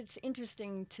 But it's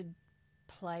interesting to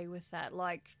play with that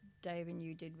like Dave and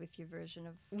you did with your version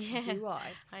of Do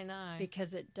I? I know.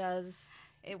 Because it does...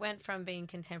 It went from being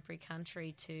contemporary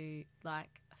country to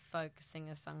like folk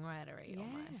singer-songwriter-y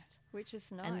almost. Which is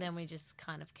nice. And then we just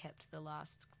kind of kept the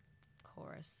last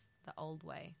chorus the old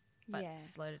way. But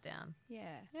slowed it down.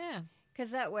 Yeah. Yeah. Because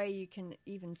that way you can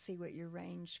even see what your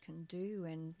range can do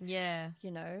and,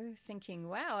 thinking,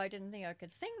 wow, I didn't think I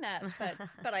could sing that,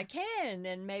 but I can.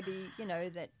 And maybe,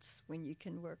 that's when you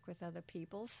can work with other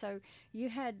people. So you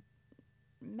had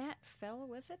Matt Fell,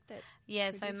 was it?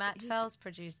 Yeah, so Matt Fell's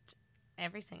produced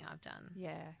everything I've done.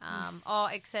 Yeah.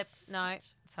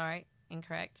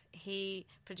 Incorrect. He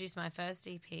produced my first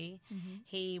EP. Mm-hmm.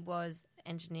 He was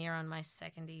engineer on my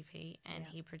second EP, and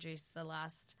he produced the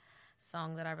last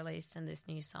song that I released and this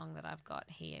new song that I've got.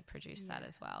 He produced that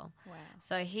as well. Wow.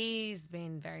 So he's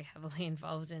been very heavily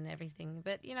involved in everything.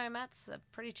 But, Matt's a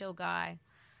pretty chill guy.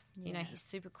 Yeah. He's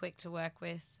super quick to work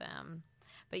with.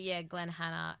 But, Glenn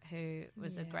Hanna, who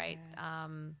was a great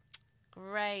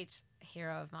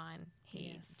hero of mine,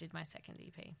 he did my second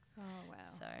EP. Oh, wow.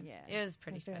 So it was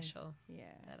pretty special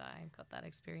that I got that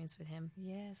experience with him.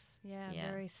 Yes,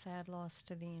 very sad loss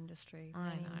to the industry.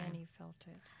 Many felt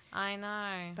it. I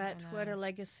know. But what a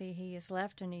legacy he has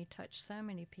left, and he touched so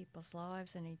many people's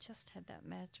lives, and he just had that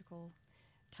magical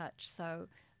touch. So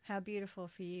how beautiful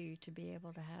for you to be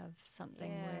able to have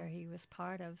something where he was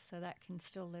part of, so that can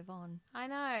still live on. I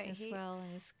know. He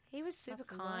was super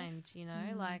kind,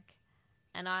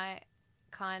 and I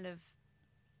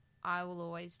will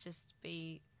always just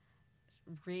be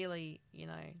really,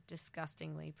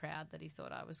 disgustingly proud that he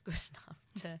thought I was good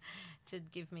enough to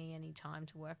give me any time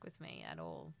to work with me at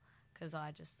all, because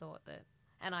I just thought that,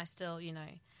 and I still,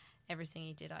 everything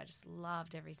he did, I just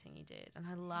loved everything he did, and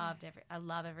I love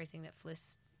everything that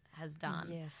Fliss has done.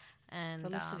 Yes. And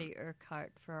Felicity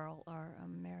Urquhart for all our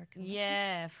American listeners.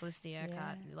 Yeah, Felicity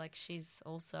Urquhart. Like, she's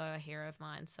also a hero of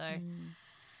mine. So I'm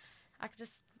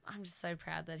just so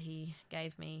proud that he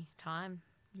gave me time.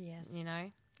 Yes.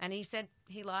 And he said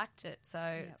he liked it. So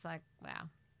it's like, wow.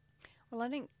 Well, I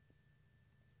think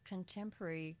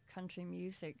contemporary country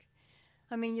music,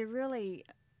 I mean, you're really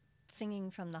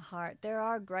singing from the heart. There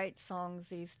are great songs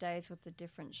these days with the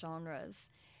different genres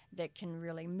that can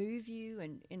really move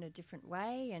you in a different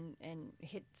way and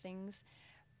hit things.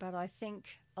 But I think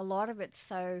a lot of it's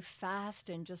so fast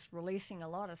and just releasing a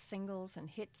lot of singles and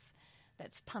hits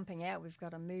that's pumping out. We've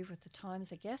got to move with the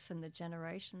times, I guess, and the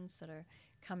generations that are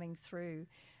coming through.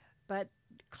 But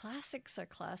classics are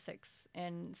classics,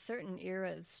 and certain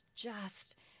eras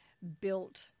just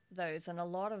built those. And a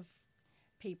lot of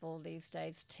people these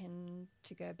days tend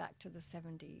to go back to the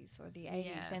 70s or the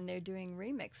 80s, and they're doing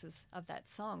remixes of that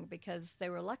song because they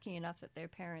were lucky enough that their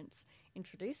parents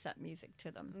introduced that music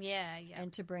to them.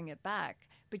 And to bring it back.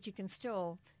 But you can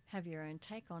still have your own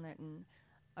take on it and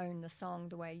own the song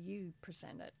the way you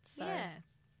present it. So,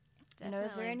 definitely.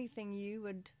 Is there anything you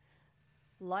would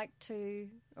like to,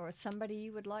 or somebody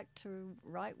you would like to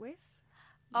write with?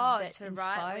 That to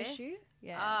write with? You?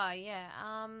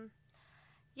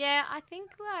 Yeah, I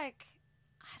think, like,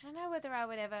 I don't know whether I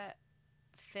would ever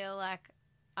feel like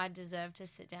I deserve to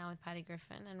sit down with Patty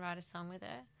Griffin and write a song with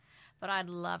her, but I'd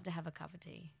love to have a cup of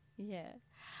tea. Yeah.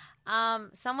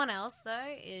 Someone else,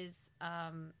 though, is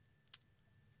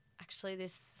actually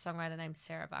this songwriter named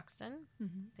Sarah Buxton.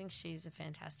 Mm-hmm. I think she's a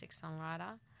fantastic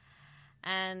songwriter.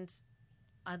 And,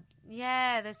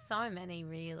 there's so many,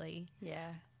 really.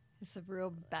 Yeah. It's a real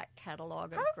back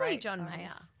catalogue of Probably great John artists.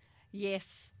 Mayer.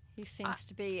 Yes. He seems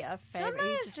to be a favourite. John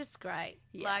Mayer's just great.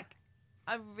 Yeah. Like,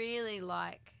 I really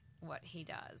like what he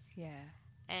does. Yeah.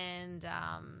 And,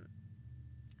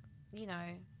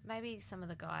 maybe some of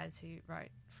the guys who wrote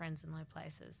Friends in Low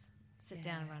Places, sit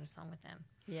down and write a song with them.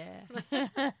 Yeah.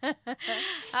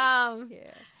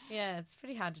 Yeah, it's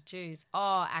pretty hard to choose.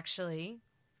 Oh, actually,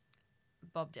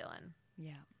 Bob Dylan.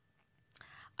 Yeah.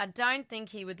 I don't think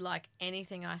he would like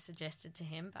anything I suggested to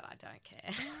him, but I don't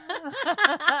care.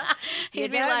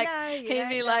 He'd be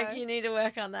like, you need to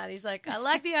work on that. He's like, I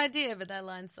like the idea, but that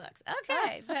line sucks.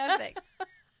 Okay, perfect.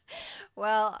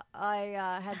 Well,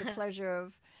 I had the pleasure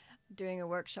of doing a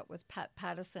workshop with Pat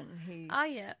Patterson. He's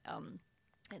at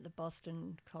the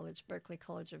Boston College, Berklee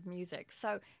College of Music.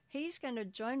 So he's going to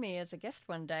join me as a guest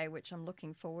one day, which I'm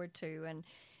looking forward to. And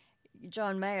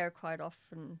John Mayer quite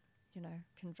often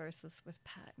converses with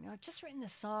Pat. I've just written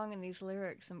this song and these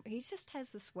lyrics, and he just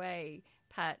has this way,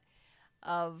 Pat,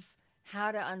 of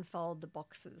how to unfold the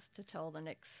boxes to tell the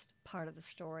next part of the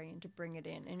story and to bring it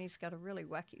in. And he's got a really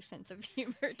wacky sense of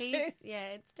humor too.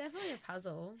 It's definitely a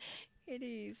puzzle. It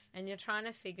is. And you're trying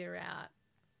to figure out,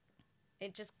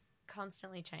 it just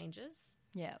constantly changes.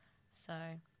 Yeah. So,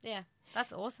 yeah,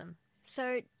 that's awesome.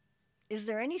 So is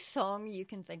there any song you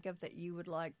can think of that you would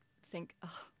think,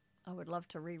 I would love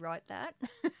to rewrite that?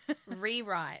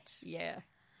 Rewrite? Yeah.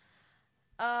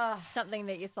 Something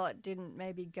that you thought didn't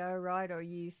maybe go right, or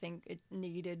you think it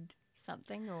needed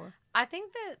something, or? I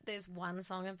think that there's one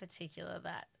song in particular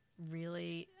that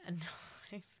really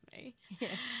annoys me.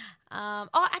 Yeah.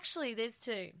 Actually, there's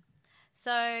two.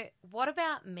 So, What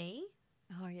About Me?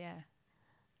 Oh, yeah.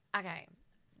 Okay.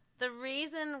 The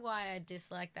reason why I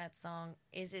dislike that song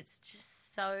is it's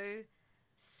just so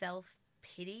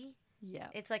self-pity. Yeah.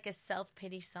 It's like a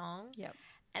self-pity song. Yep.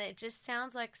 And it just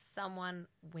sounds like someone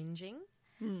whinging.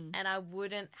 Mm. And I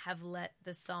wouldn't have let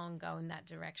the song go in that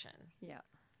direction. Yeah.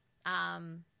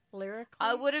 Lyrically?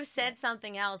 I would have said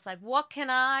something else like, what can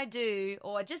I do?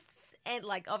 Or just,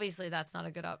 obviously that's not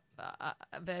a good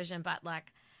version, but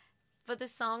for the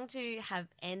song to have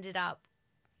ended up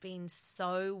being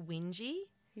so whingy,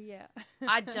 yeah,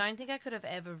 I don't think I could have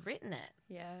ever written it.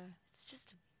 Yeah. It's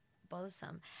just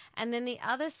bothersome. And then the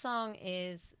other song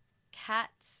is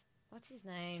what's his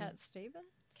name? Cat Stevens?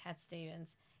 Cat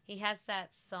Stevens. He has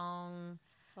that song,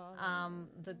 what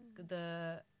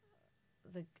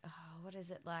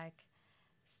is it like?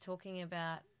 It's talking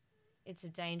about it's a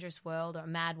dangerous world or a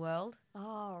mad world.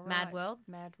 Oh, right. Mad World?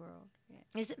 Mad World,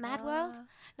 yeah. Is it Mad World?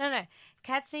 No.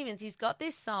 Cat Stevens, he's got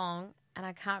this song, and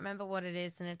I can't remember what it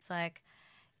is, and it's like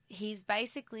he's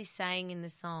basically saying in the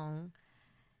song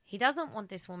he doesn't want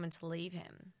this woman to leave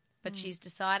him, but she's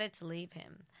decided to leave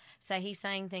him. So he's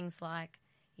saying things like,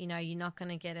 you're not going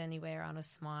to get anywhere on a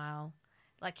smile.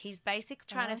 Like he's basically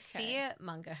trying to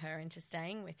fear-monger her into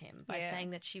staying with him by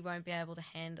saying that she won't be able to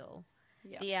handle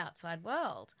the outside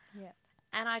world. Yeah.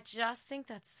 And I just think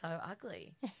that's so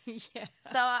ugly. Yeah.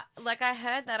 So, I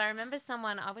heard that. I remember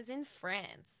I was in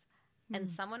France, and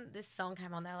this song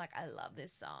came on. They're like, I love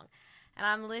this song. And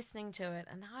I'm listening to it,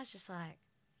 and I was just like,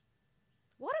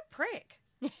 what a prick.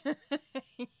 Yeah.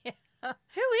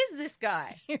 Who is this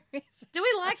guy? Do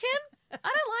we like him? I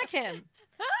don't like him.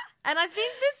 And I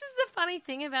think this is the funny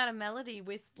thing about a melody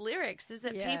with lyrics is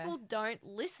that people don't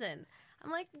listen.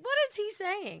 I'm like, what is he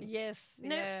saying? Yes.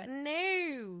 No, Yeah.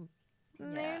 no.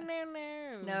 Yeah.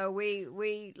 No. No,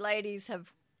 we ladies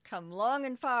have come long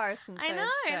and far since I know, those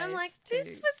and I'm days like,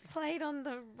 this was played on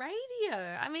the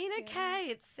radio. I mean, okay,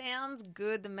 it sounds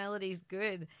good, the melody's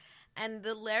good, and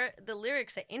the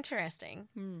lyrics are interesting.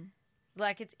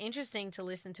 Like, it's interesting to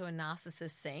listen to a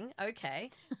narcissist sing, okay,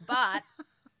 but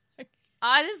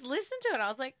I just listened to it. I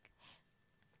was like,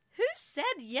 who said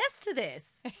yes to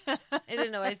this? It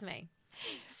annoys me.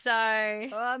 So,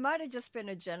 well, it might have just been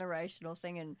a generational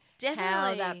thing and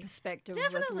how that perspective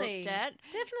was looked at.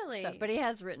 Definitely. So, but he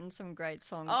has written some great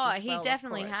songs. Oh, as he well,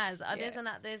 definitely of course. has.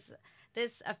 Yeah.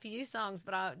 There's a few songs,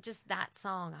 but just that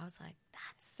song, I was like,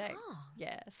 that song.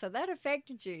 Yeah, so that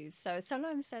affected you. So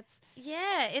sometimes that's...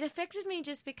 Yeah, it affected me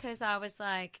just because I was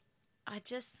like, I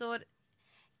just thought,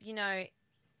 you know,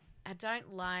 I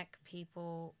don't like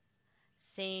people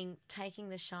taking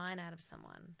the shine out of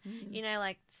someone. You know,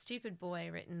 like Stupid Boy,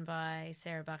 written by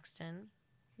Sarah Buxton.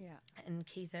 Yeah. And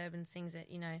Keith Urban sings it,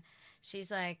 you know. She's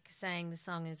like saying the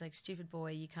song is like, stupid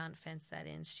boy, you can't fence that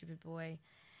in. Stupid boy,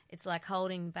 it's like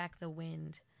holding back the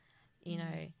wind. You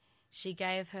know, she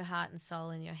gave her heart and soul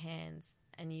in your hands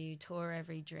and you tore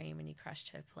every dream and you crushed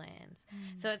her plans.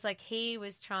 So it's like he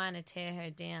was trying to tear her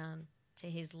down to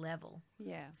his level.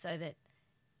 Yeah. So that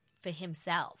for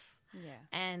himself. Yeah.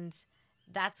 And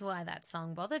that's why that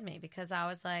song bothered me, because I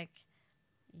was like,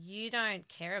 you don't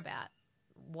care about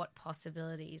what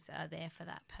possibilities are there for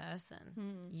that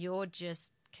person. You're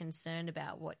just concerned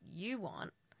about what you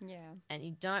want. Yeah. And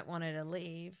you don't want her to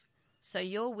leave. So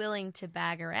you're willing to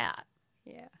bag her out.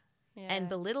 Yeah. And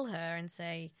belittle her and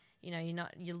say, you know,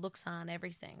 your looks aren't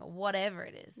everything or whatever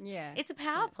it is. Yeah. It's a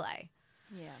power play.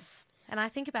 Yeah. And I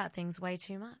think about things way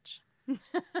too much.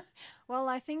 Well,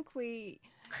 I think we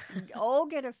all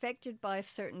get affected by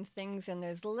certain things, and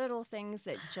there's little things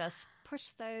that just push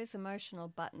those emotional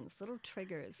buttons, little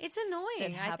triggers. It's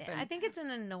annoying. Happen. I think it's an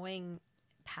annoying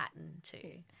pattern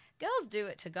too. Girls do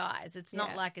it to guys. It's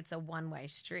not like it's a one-way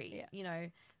street. Yeah. You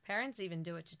know, parents even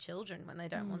do it to children when they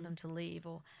don't want them to leave,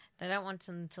 or they don't want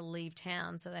them to leave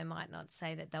town, so they might not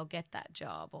say that they'll get that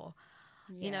job, or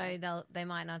you know, they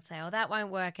might not say, oh, that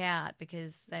won't work out,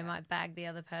 because they might bag the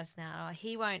other person out, or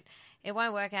it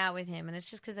won't work out with him, and it's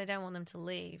just because they don't want them to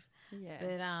leave. Yeah.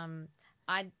 But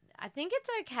I think it's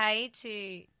okay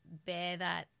to bear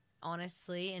that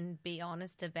honestly and be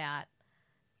honest about,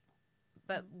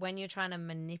 but when you're trying to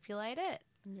manipulate it.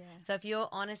 Yeah. So if you're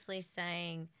honestly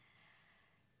saying,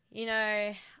 you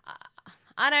know,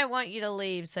 I don't want you to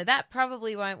leave, so that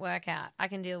probably won't work out. I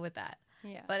can deal with that.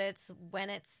 Yeah. But it's when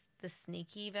it's the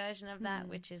sneaky version of that,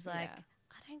 which is like,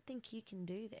 I don't think you can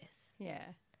do this. Yeah.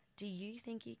 Do you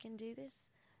think you can do this?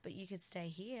 But you could stay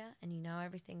here and you know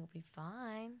everything will be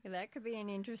fine. Yeah, that could be an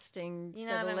interesting You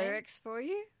know set what of I mean? lyrics for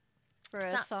you, for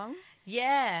a song.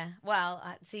 Yeah. Well,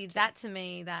 see, that to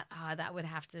me, that would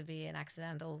have to be an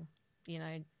accidental, you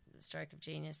know, stroke of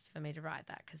genius for me to write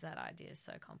that, because that idea is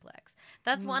so complex.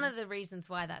 That's one of the reasons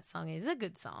why that song is a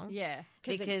good song. Yeah,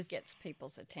 because it gets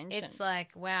people's attention. It's like,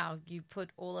 wow, you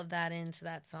put all of that into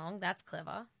that song. That's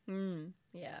clever.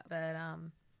 Yeah. But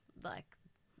like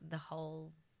the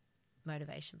whole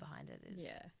motivation behind it is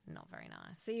not very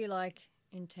nice. So you like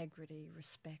integrity,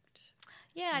 respect.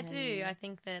 Yeah, I do. I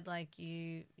think that like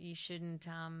you shouldn't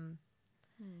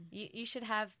you should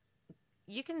have,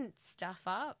 you can stuff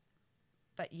up,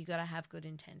 but you got to have good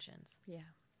intentions. Yeah.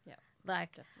 Yeah.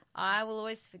 Like, definitely. I will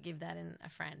always forgive that in a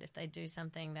friend if they do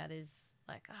something that is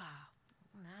like,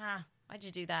 nah, why'd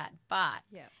you do that? But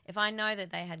if I know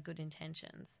that they had good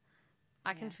intentions,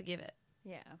 I can forgive it.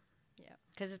 Yeah. Yeah.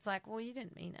 Because it's like, well, you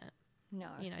didn't mean it. No.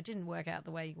 You know, it didn't work out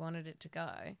the way you wanted it to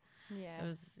go. Yeah. It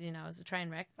was, you know, it was a train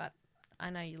wreck, but I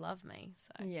know you love me.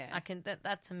 So I can,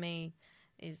 that to me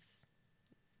is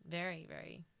very,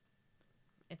 very,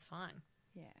 it's fine.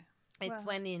 Yeah. It's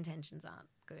when the intentions aren't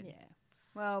good. Yeah.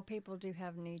 Well, people do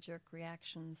have knee-jerk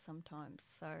reactions sometimes,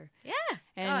 so... Yeah.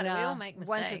 And God, we all make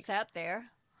mistakes. Once it's out there,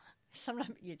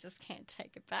 sometimes you just can't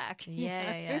take it back.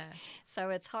 Yeah, you know? yeah.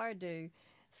 So it's hard to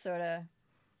sort of,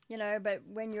 you know, but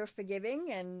when you're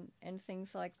forgiving and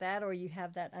things like that, or you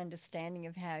have that understanding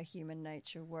of how human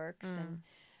nature works,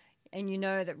 and you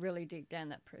know that really deep down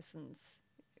that person's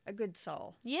a good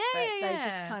soul. Yeah, but yeah, they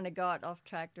just kind of got off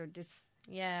track or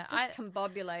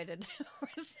discombobulated or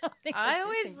something.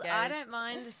 I don't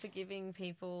mind forgiving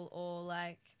people, or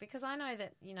like, because I know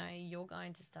that, you know, you're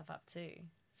going to stuff up too.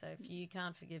 So if you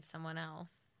can't forgive someone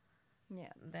else,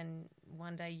 then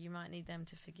one day you might need them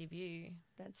to forgive you.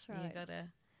 That's right. You got to,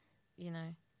 you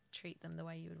know, treat them the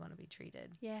way you would want to be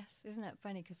treated. Yes. Isn't that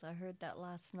funny? Because I heard that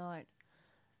last night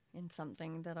in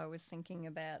something that I was thinking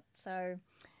about. So,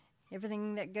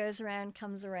 everything that goes around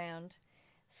comes around.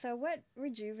 So what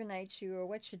rejuvenates you, or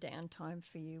what's your downtime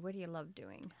for you? What do you love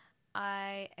doing?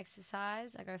 I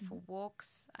exercise. I go for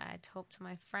walks. I talk to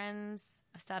my friends.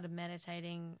 I started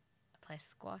meditating. I play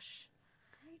squash.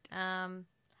 Great.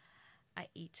 I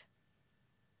eat.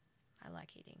 I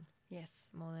like eating. Yes.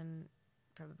 More than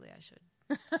probably I should.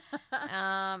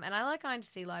 And I like going to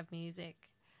see live music.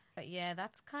 But yeah,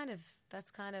 that's kind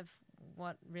of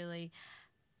what really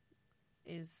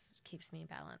keeps me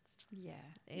balanced. Yeah.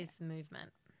 Is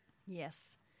movement.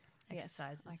 Yes.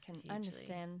 Exercise yes. is I can hugely.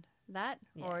 understand that.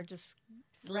 Yeah. Or just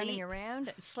Sleep. running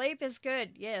around. Sleep is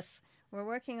good. Yes. We're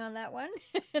working on that one.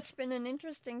 It's been an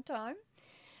interesting time.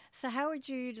 So how would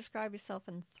you describe yourself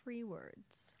in 3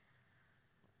 words?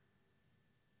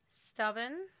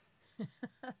 Stubborn.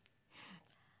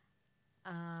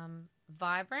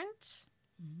 Vibrant.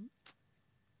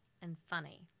 And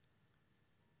funny.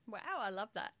 Wow, I love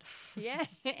that. Yeah,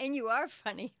 and you are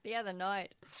funny. The other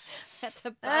night at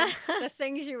the pub, the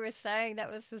things you were saying, that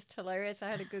was just hilarious. I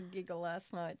had a good giggle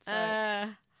last night. So,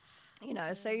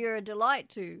 so you're a delight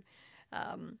to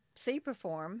see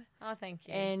perform. Oh, thank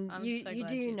you. And I'm you so do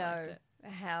glad you know liked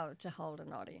it. how to hold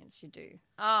an audience. You do.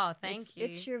 Oh, thank you.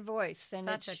 It's your voice and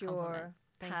Such it's a compliment. your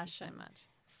Thank passion. you so much.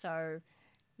 So,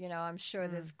 I'm sure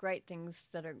there's great things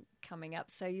that are coming up.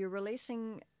 So you're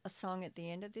releasing a song at the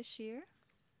end of this year?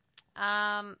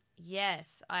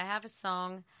 Yes, I have a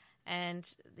song, and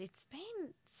it's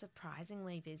been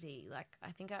surprisingly busy. Like,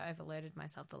 I think I overloaded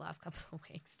myself the last couple of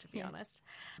weeks, to be honest.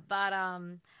 But I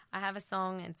have a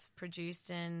song. It's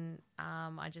produced, and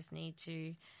I just need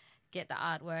to get the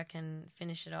artwork and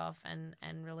finish it off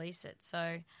and release it.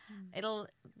 So it'll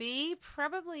be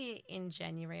probably in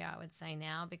January, I would say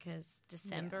now, because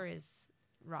December is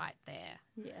right there.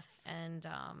 Yes. And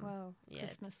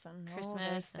Christmas and all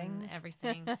Christmas those things. and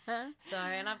everything. So,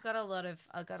 and I've got a lot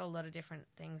of different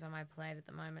things on my plate at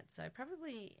the moment. So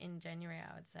probably in January,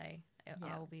 I would say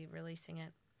I'll be releasing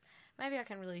it. Maybe I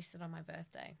can release it on my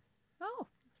birthday. Oh,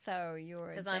 so you're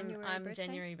because I'm birthday?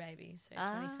 January baby, so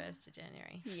 21st of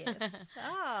January. Yes.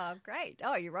 Oh, great.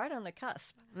 Oh, you're right on the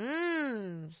cusp.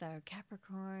 So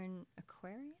Capricorn,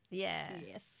 Aquarius. Yeah.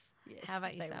 Yes. How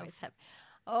about They yourself? always have.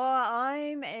 Oh,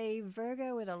 I'm a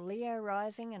Virgo with a Leo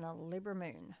rising and a Libra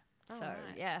moon. Oh, so,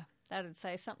 right. yeah, that would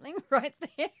say something right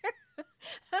there.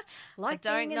 I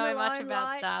don't know much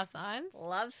about star signs.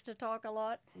 Loves to talk a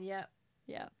lot. Yep.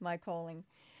 Yeah, my calling.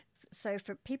 So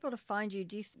for people to find you,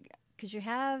 because you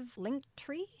have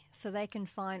Linktree, so they can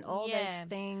find all those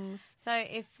things. So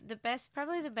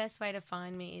probably the best way to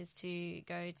find me is to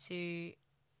go to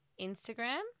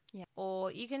Instagram. Yeah.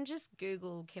 Or you can just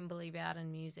Google Kimberley Bowden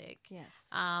Music. Yes.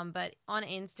 But on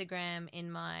Instagram,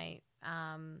 in my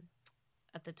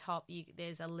at the top,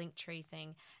 there's a Linktree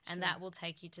thing, and that will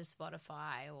take you to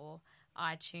Spotify or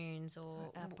iTunes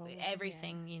or Apple,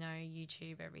 everything.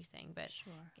 YouTube, everything. But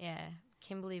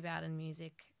Kimberley Bowden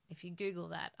Music. If you Google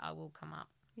that, I will come up.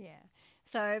 Yeah.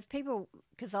 So if people,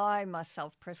 because I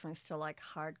myself personally still like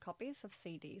hard copies of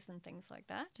CDs and things like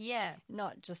that. Yeah.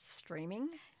 Not just streaming.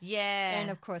 Yeah. And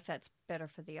of course that's better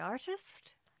for the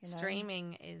artist.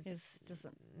 Streaming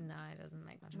doesn't it doesn't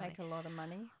make much money. Make a lot of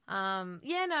money.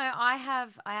 I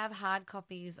have hard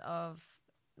copies of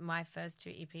my first 2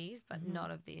 EPs, but not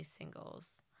of these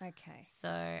singles. Okay. So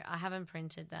I haven't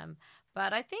printed them,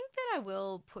 but I think that I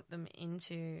will put them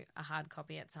into a hard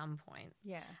copy at some point.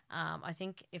 Yeah. I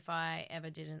think if I ever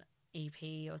did an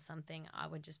EP or something, I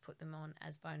would just put them on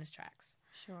as bonus tracks.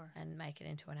 Sure. And make it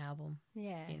into an album.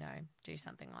 Yeah. Do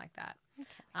something like that.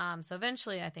 Okay. So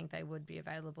eventually I think they would be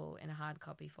available in a hard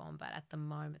copy form, but at the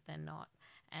moment they're not.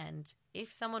 And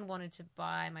if someone wanted to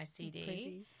buy my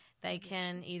CD, they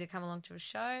can either come along to a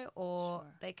show or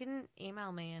they can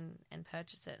email me and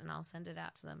purchase it, and I'll send it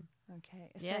out to them. Okay.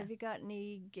 So have you got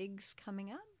any gigs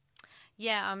coming up?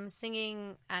 Yeah, I'm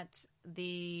singing at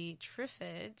the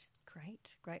Triffid.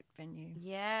 Great venue.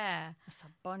 Yeah. I saw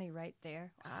Bonnie right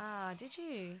there. Ah, did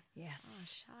you? Yes. Oh,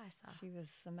 scheisse. She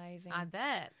was amazing. I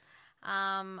bet.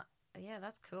 Yeah,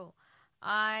 that's cool.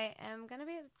 I am going to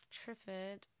be at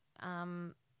Triffid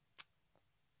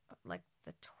like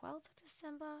the 12th of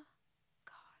December.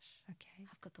 Gosh. Okay.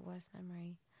 I've got the worst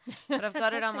memory. But I've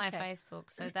got it on my okay. Facebook.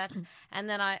 So and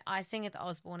then I sing at the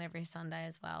Osborne every Sunday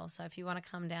as well. So if you want to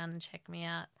come down and check me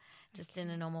out, just in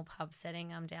a normal pub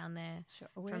setting, I'm down there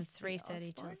from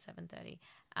 3:30 till 7:30.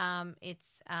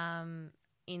 It's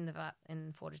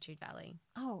in Fortitude Valley.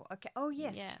 Oh, okay. Oh,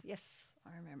 yes. Yeah. Yes.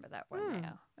 I remember that one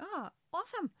now. Oh,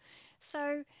 awesome.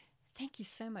 So thank you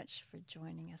so much for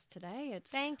joining us today.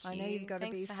 Thank you. I know you've got to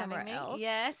be somewhere else.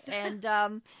 Yes.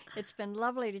 And it's been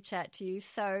lovely to chat to you.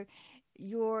 So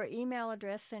your email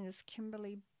address then is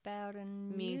Kimberley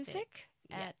Bowden Music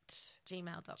at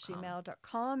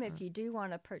gmail.com. If you do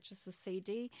want to purchase a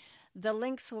CD, the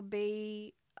links will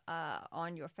be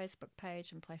on your Facebook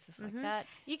page and places like that.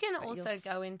 You can also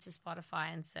go into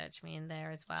Spotify and search me in there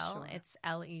as well. Sure. It's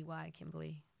Ley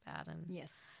Kimberley Bowden.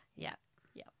 Yes. Yeah.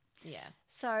 Yep. Yeah.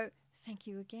 So thank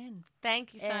you again.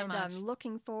 Thank you so and much. I'm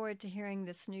looking forward to hearing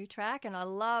this new track, and I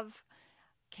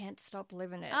Can't Stop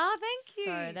Living It. Oh, thank you.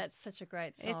 So that's such a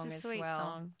great song It's a as sweet well.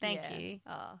 song. Thank you.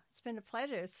 Oh, it's been a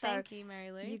pleasure. So Thank you,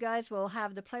 Mary Lou. you guys will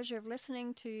have the pleasure of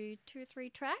listening to 2 or 3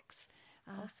 tracks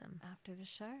Awesome. after the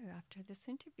show, after this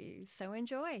interview. So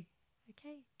enjoy.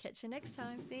 Okay, catch you next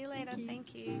time. See you later.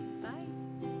 Thank you. Bye.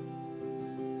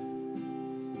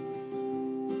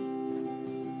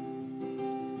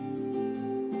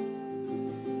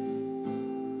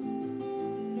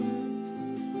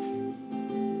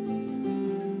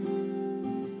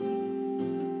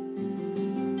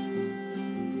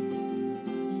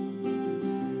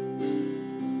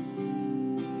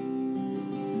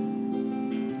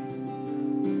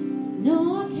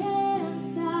 No, I can't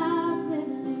stop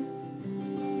living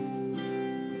it.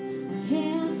 I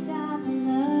can't stop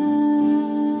loving.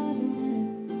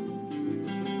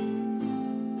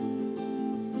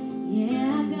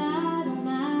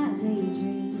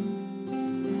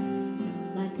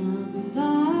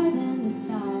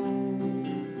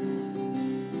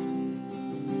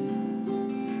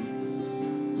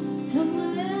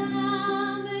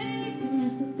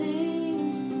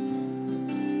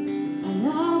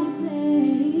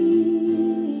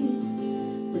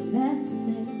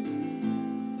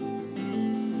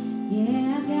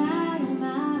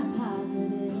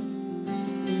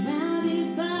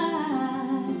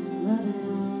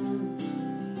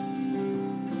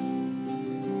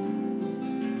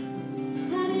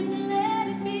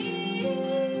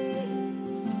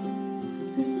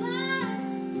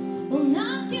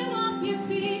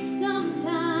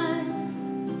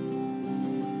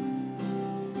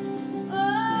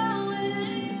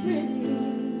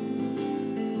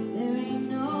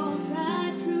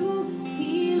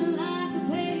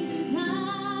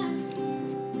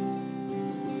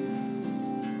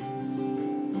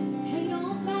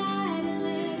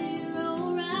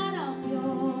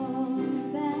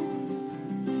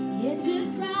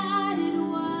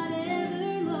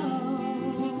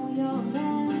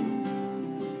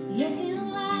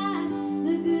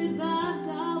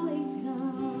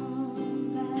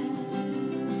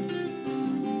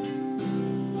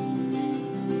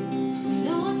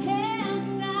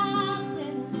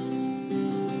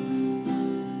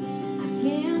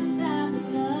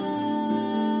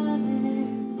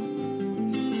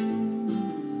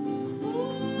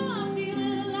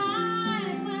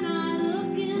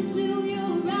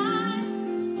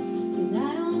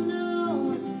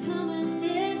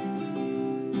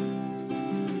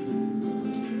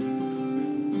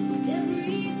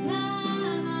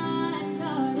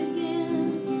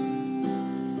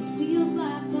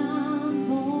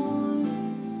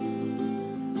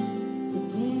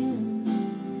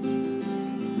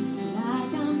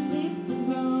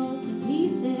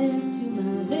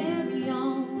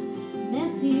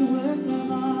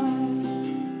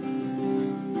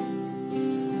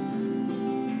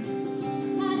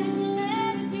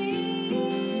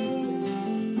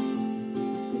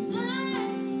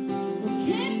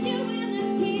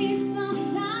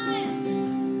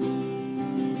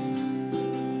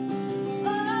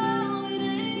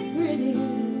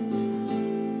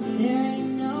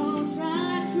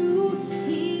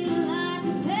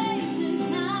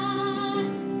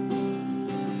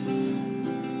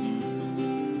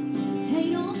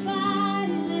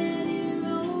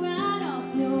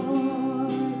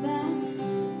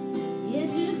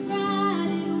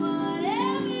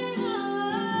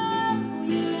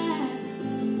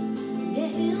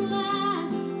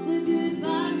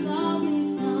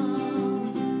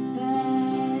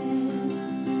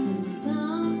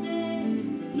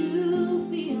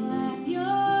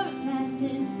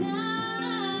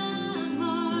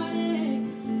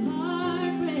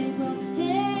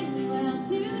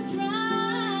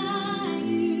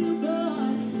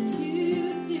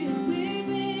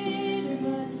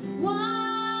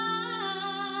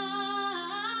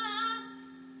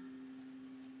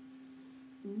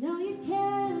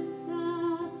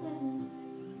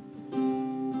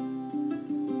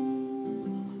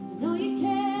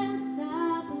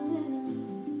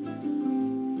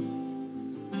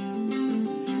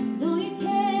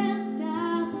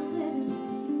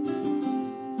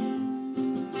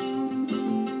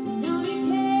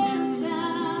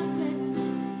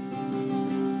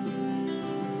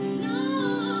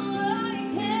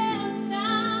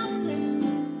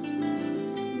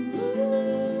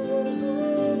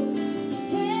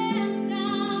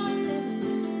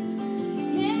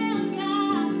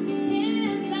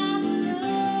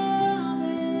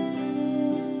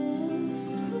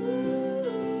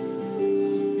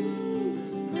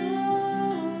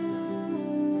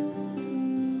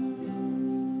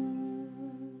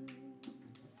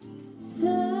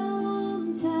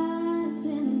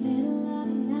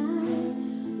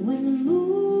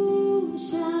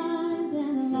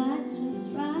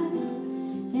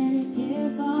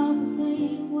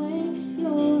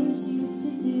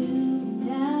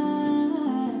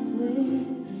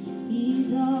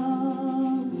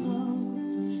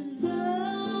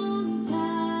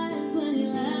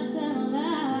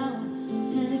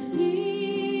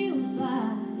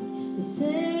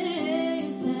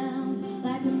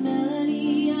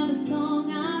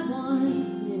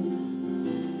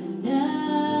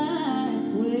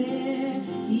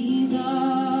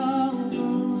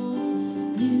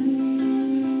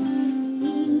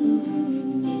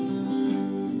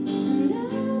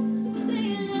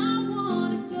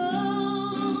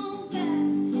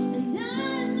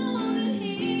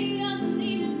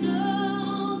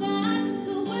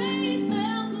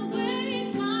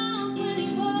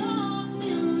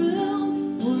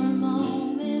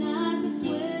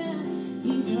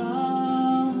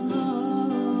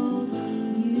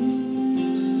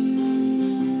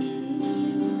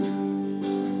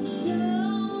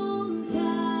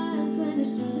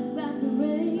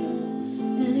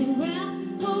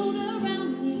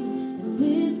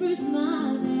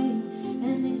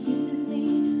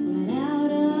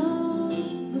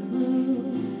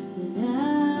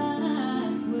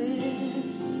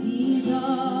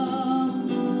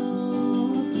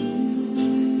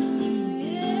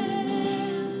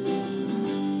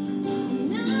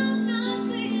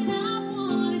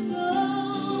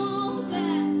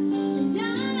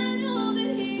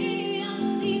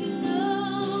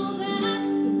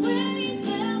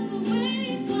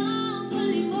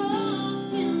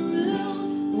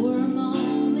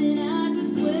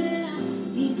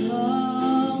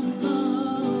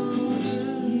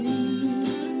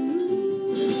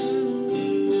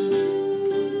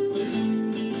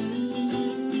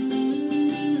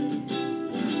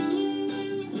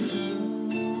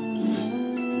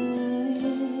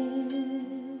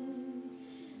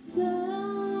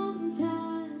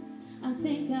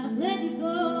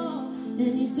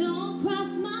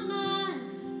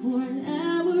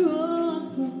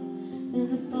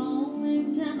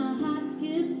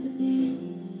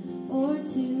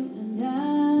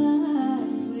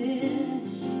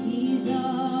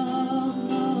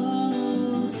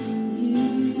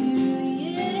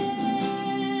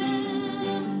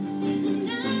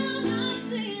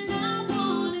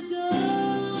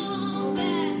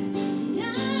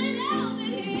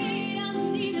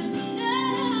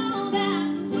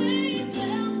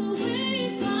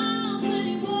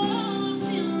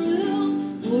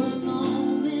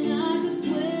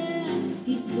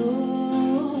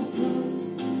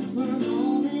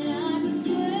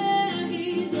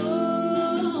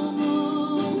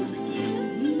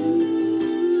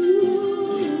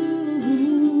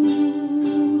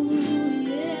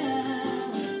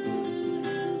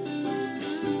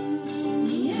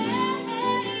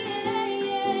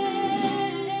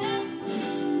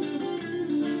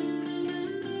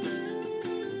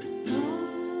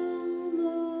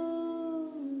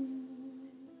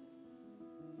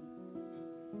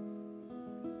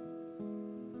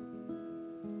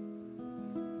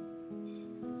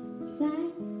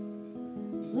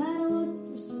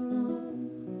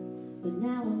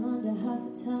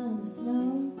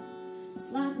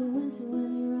 It's like a winter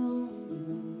when you're on your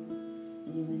own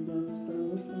and your window's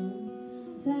broken.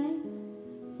 Thanks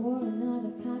for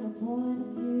another kind of point of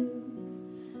view.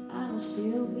 I know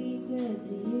she'll be good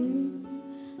to you.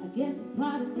 I guess a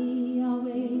part of me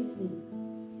always knew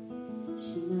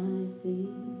she might be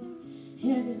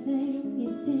everything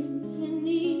you think you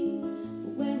need.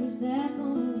 But where is that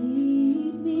gonna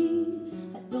leave me?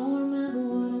 I don't remember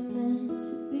what I meant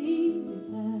to be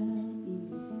without you.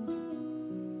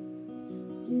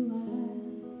 Do I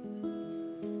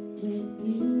let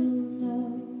you know?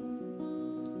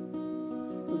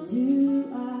 Or do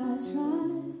I try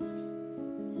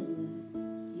to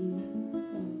let you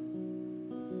go?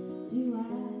 Do I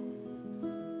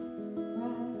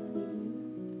cry for you?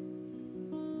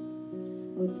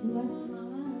 Or do I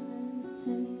smile and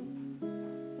say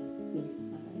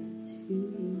goodbye to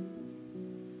you?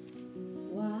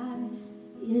 Why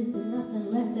is there nothing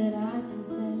left that I can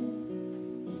say?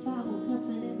 If I woke up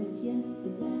and it was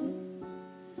yesterday,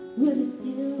 would it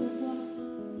still have walked?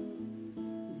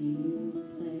 Do you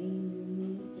blame me?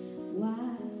 Why,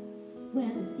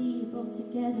 when I see you both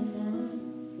together now,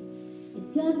 it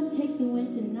doesn't take the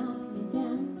wind to knock me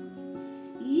down.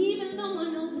 Even though I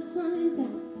know the sun is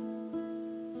out,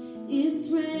 it's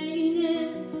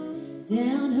raining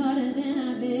down harder than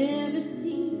I've ever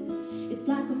seen. It's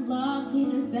like I'm lost in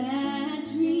a bad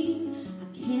dream. I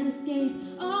can't escape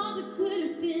all the could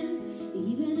have beens,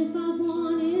 even if I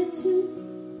wanted to.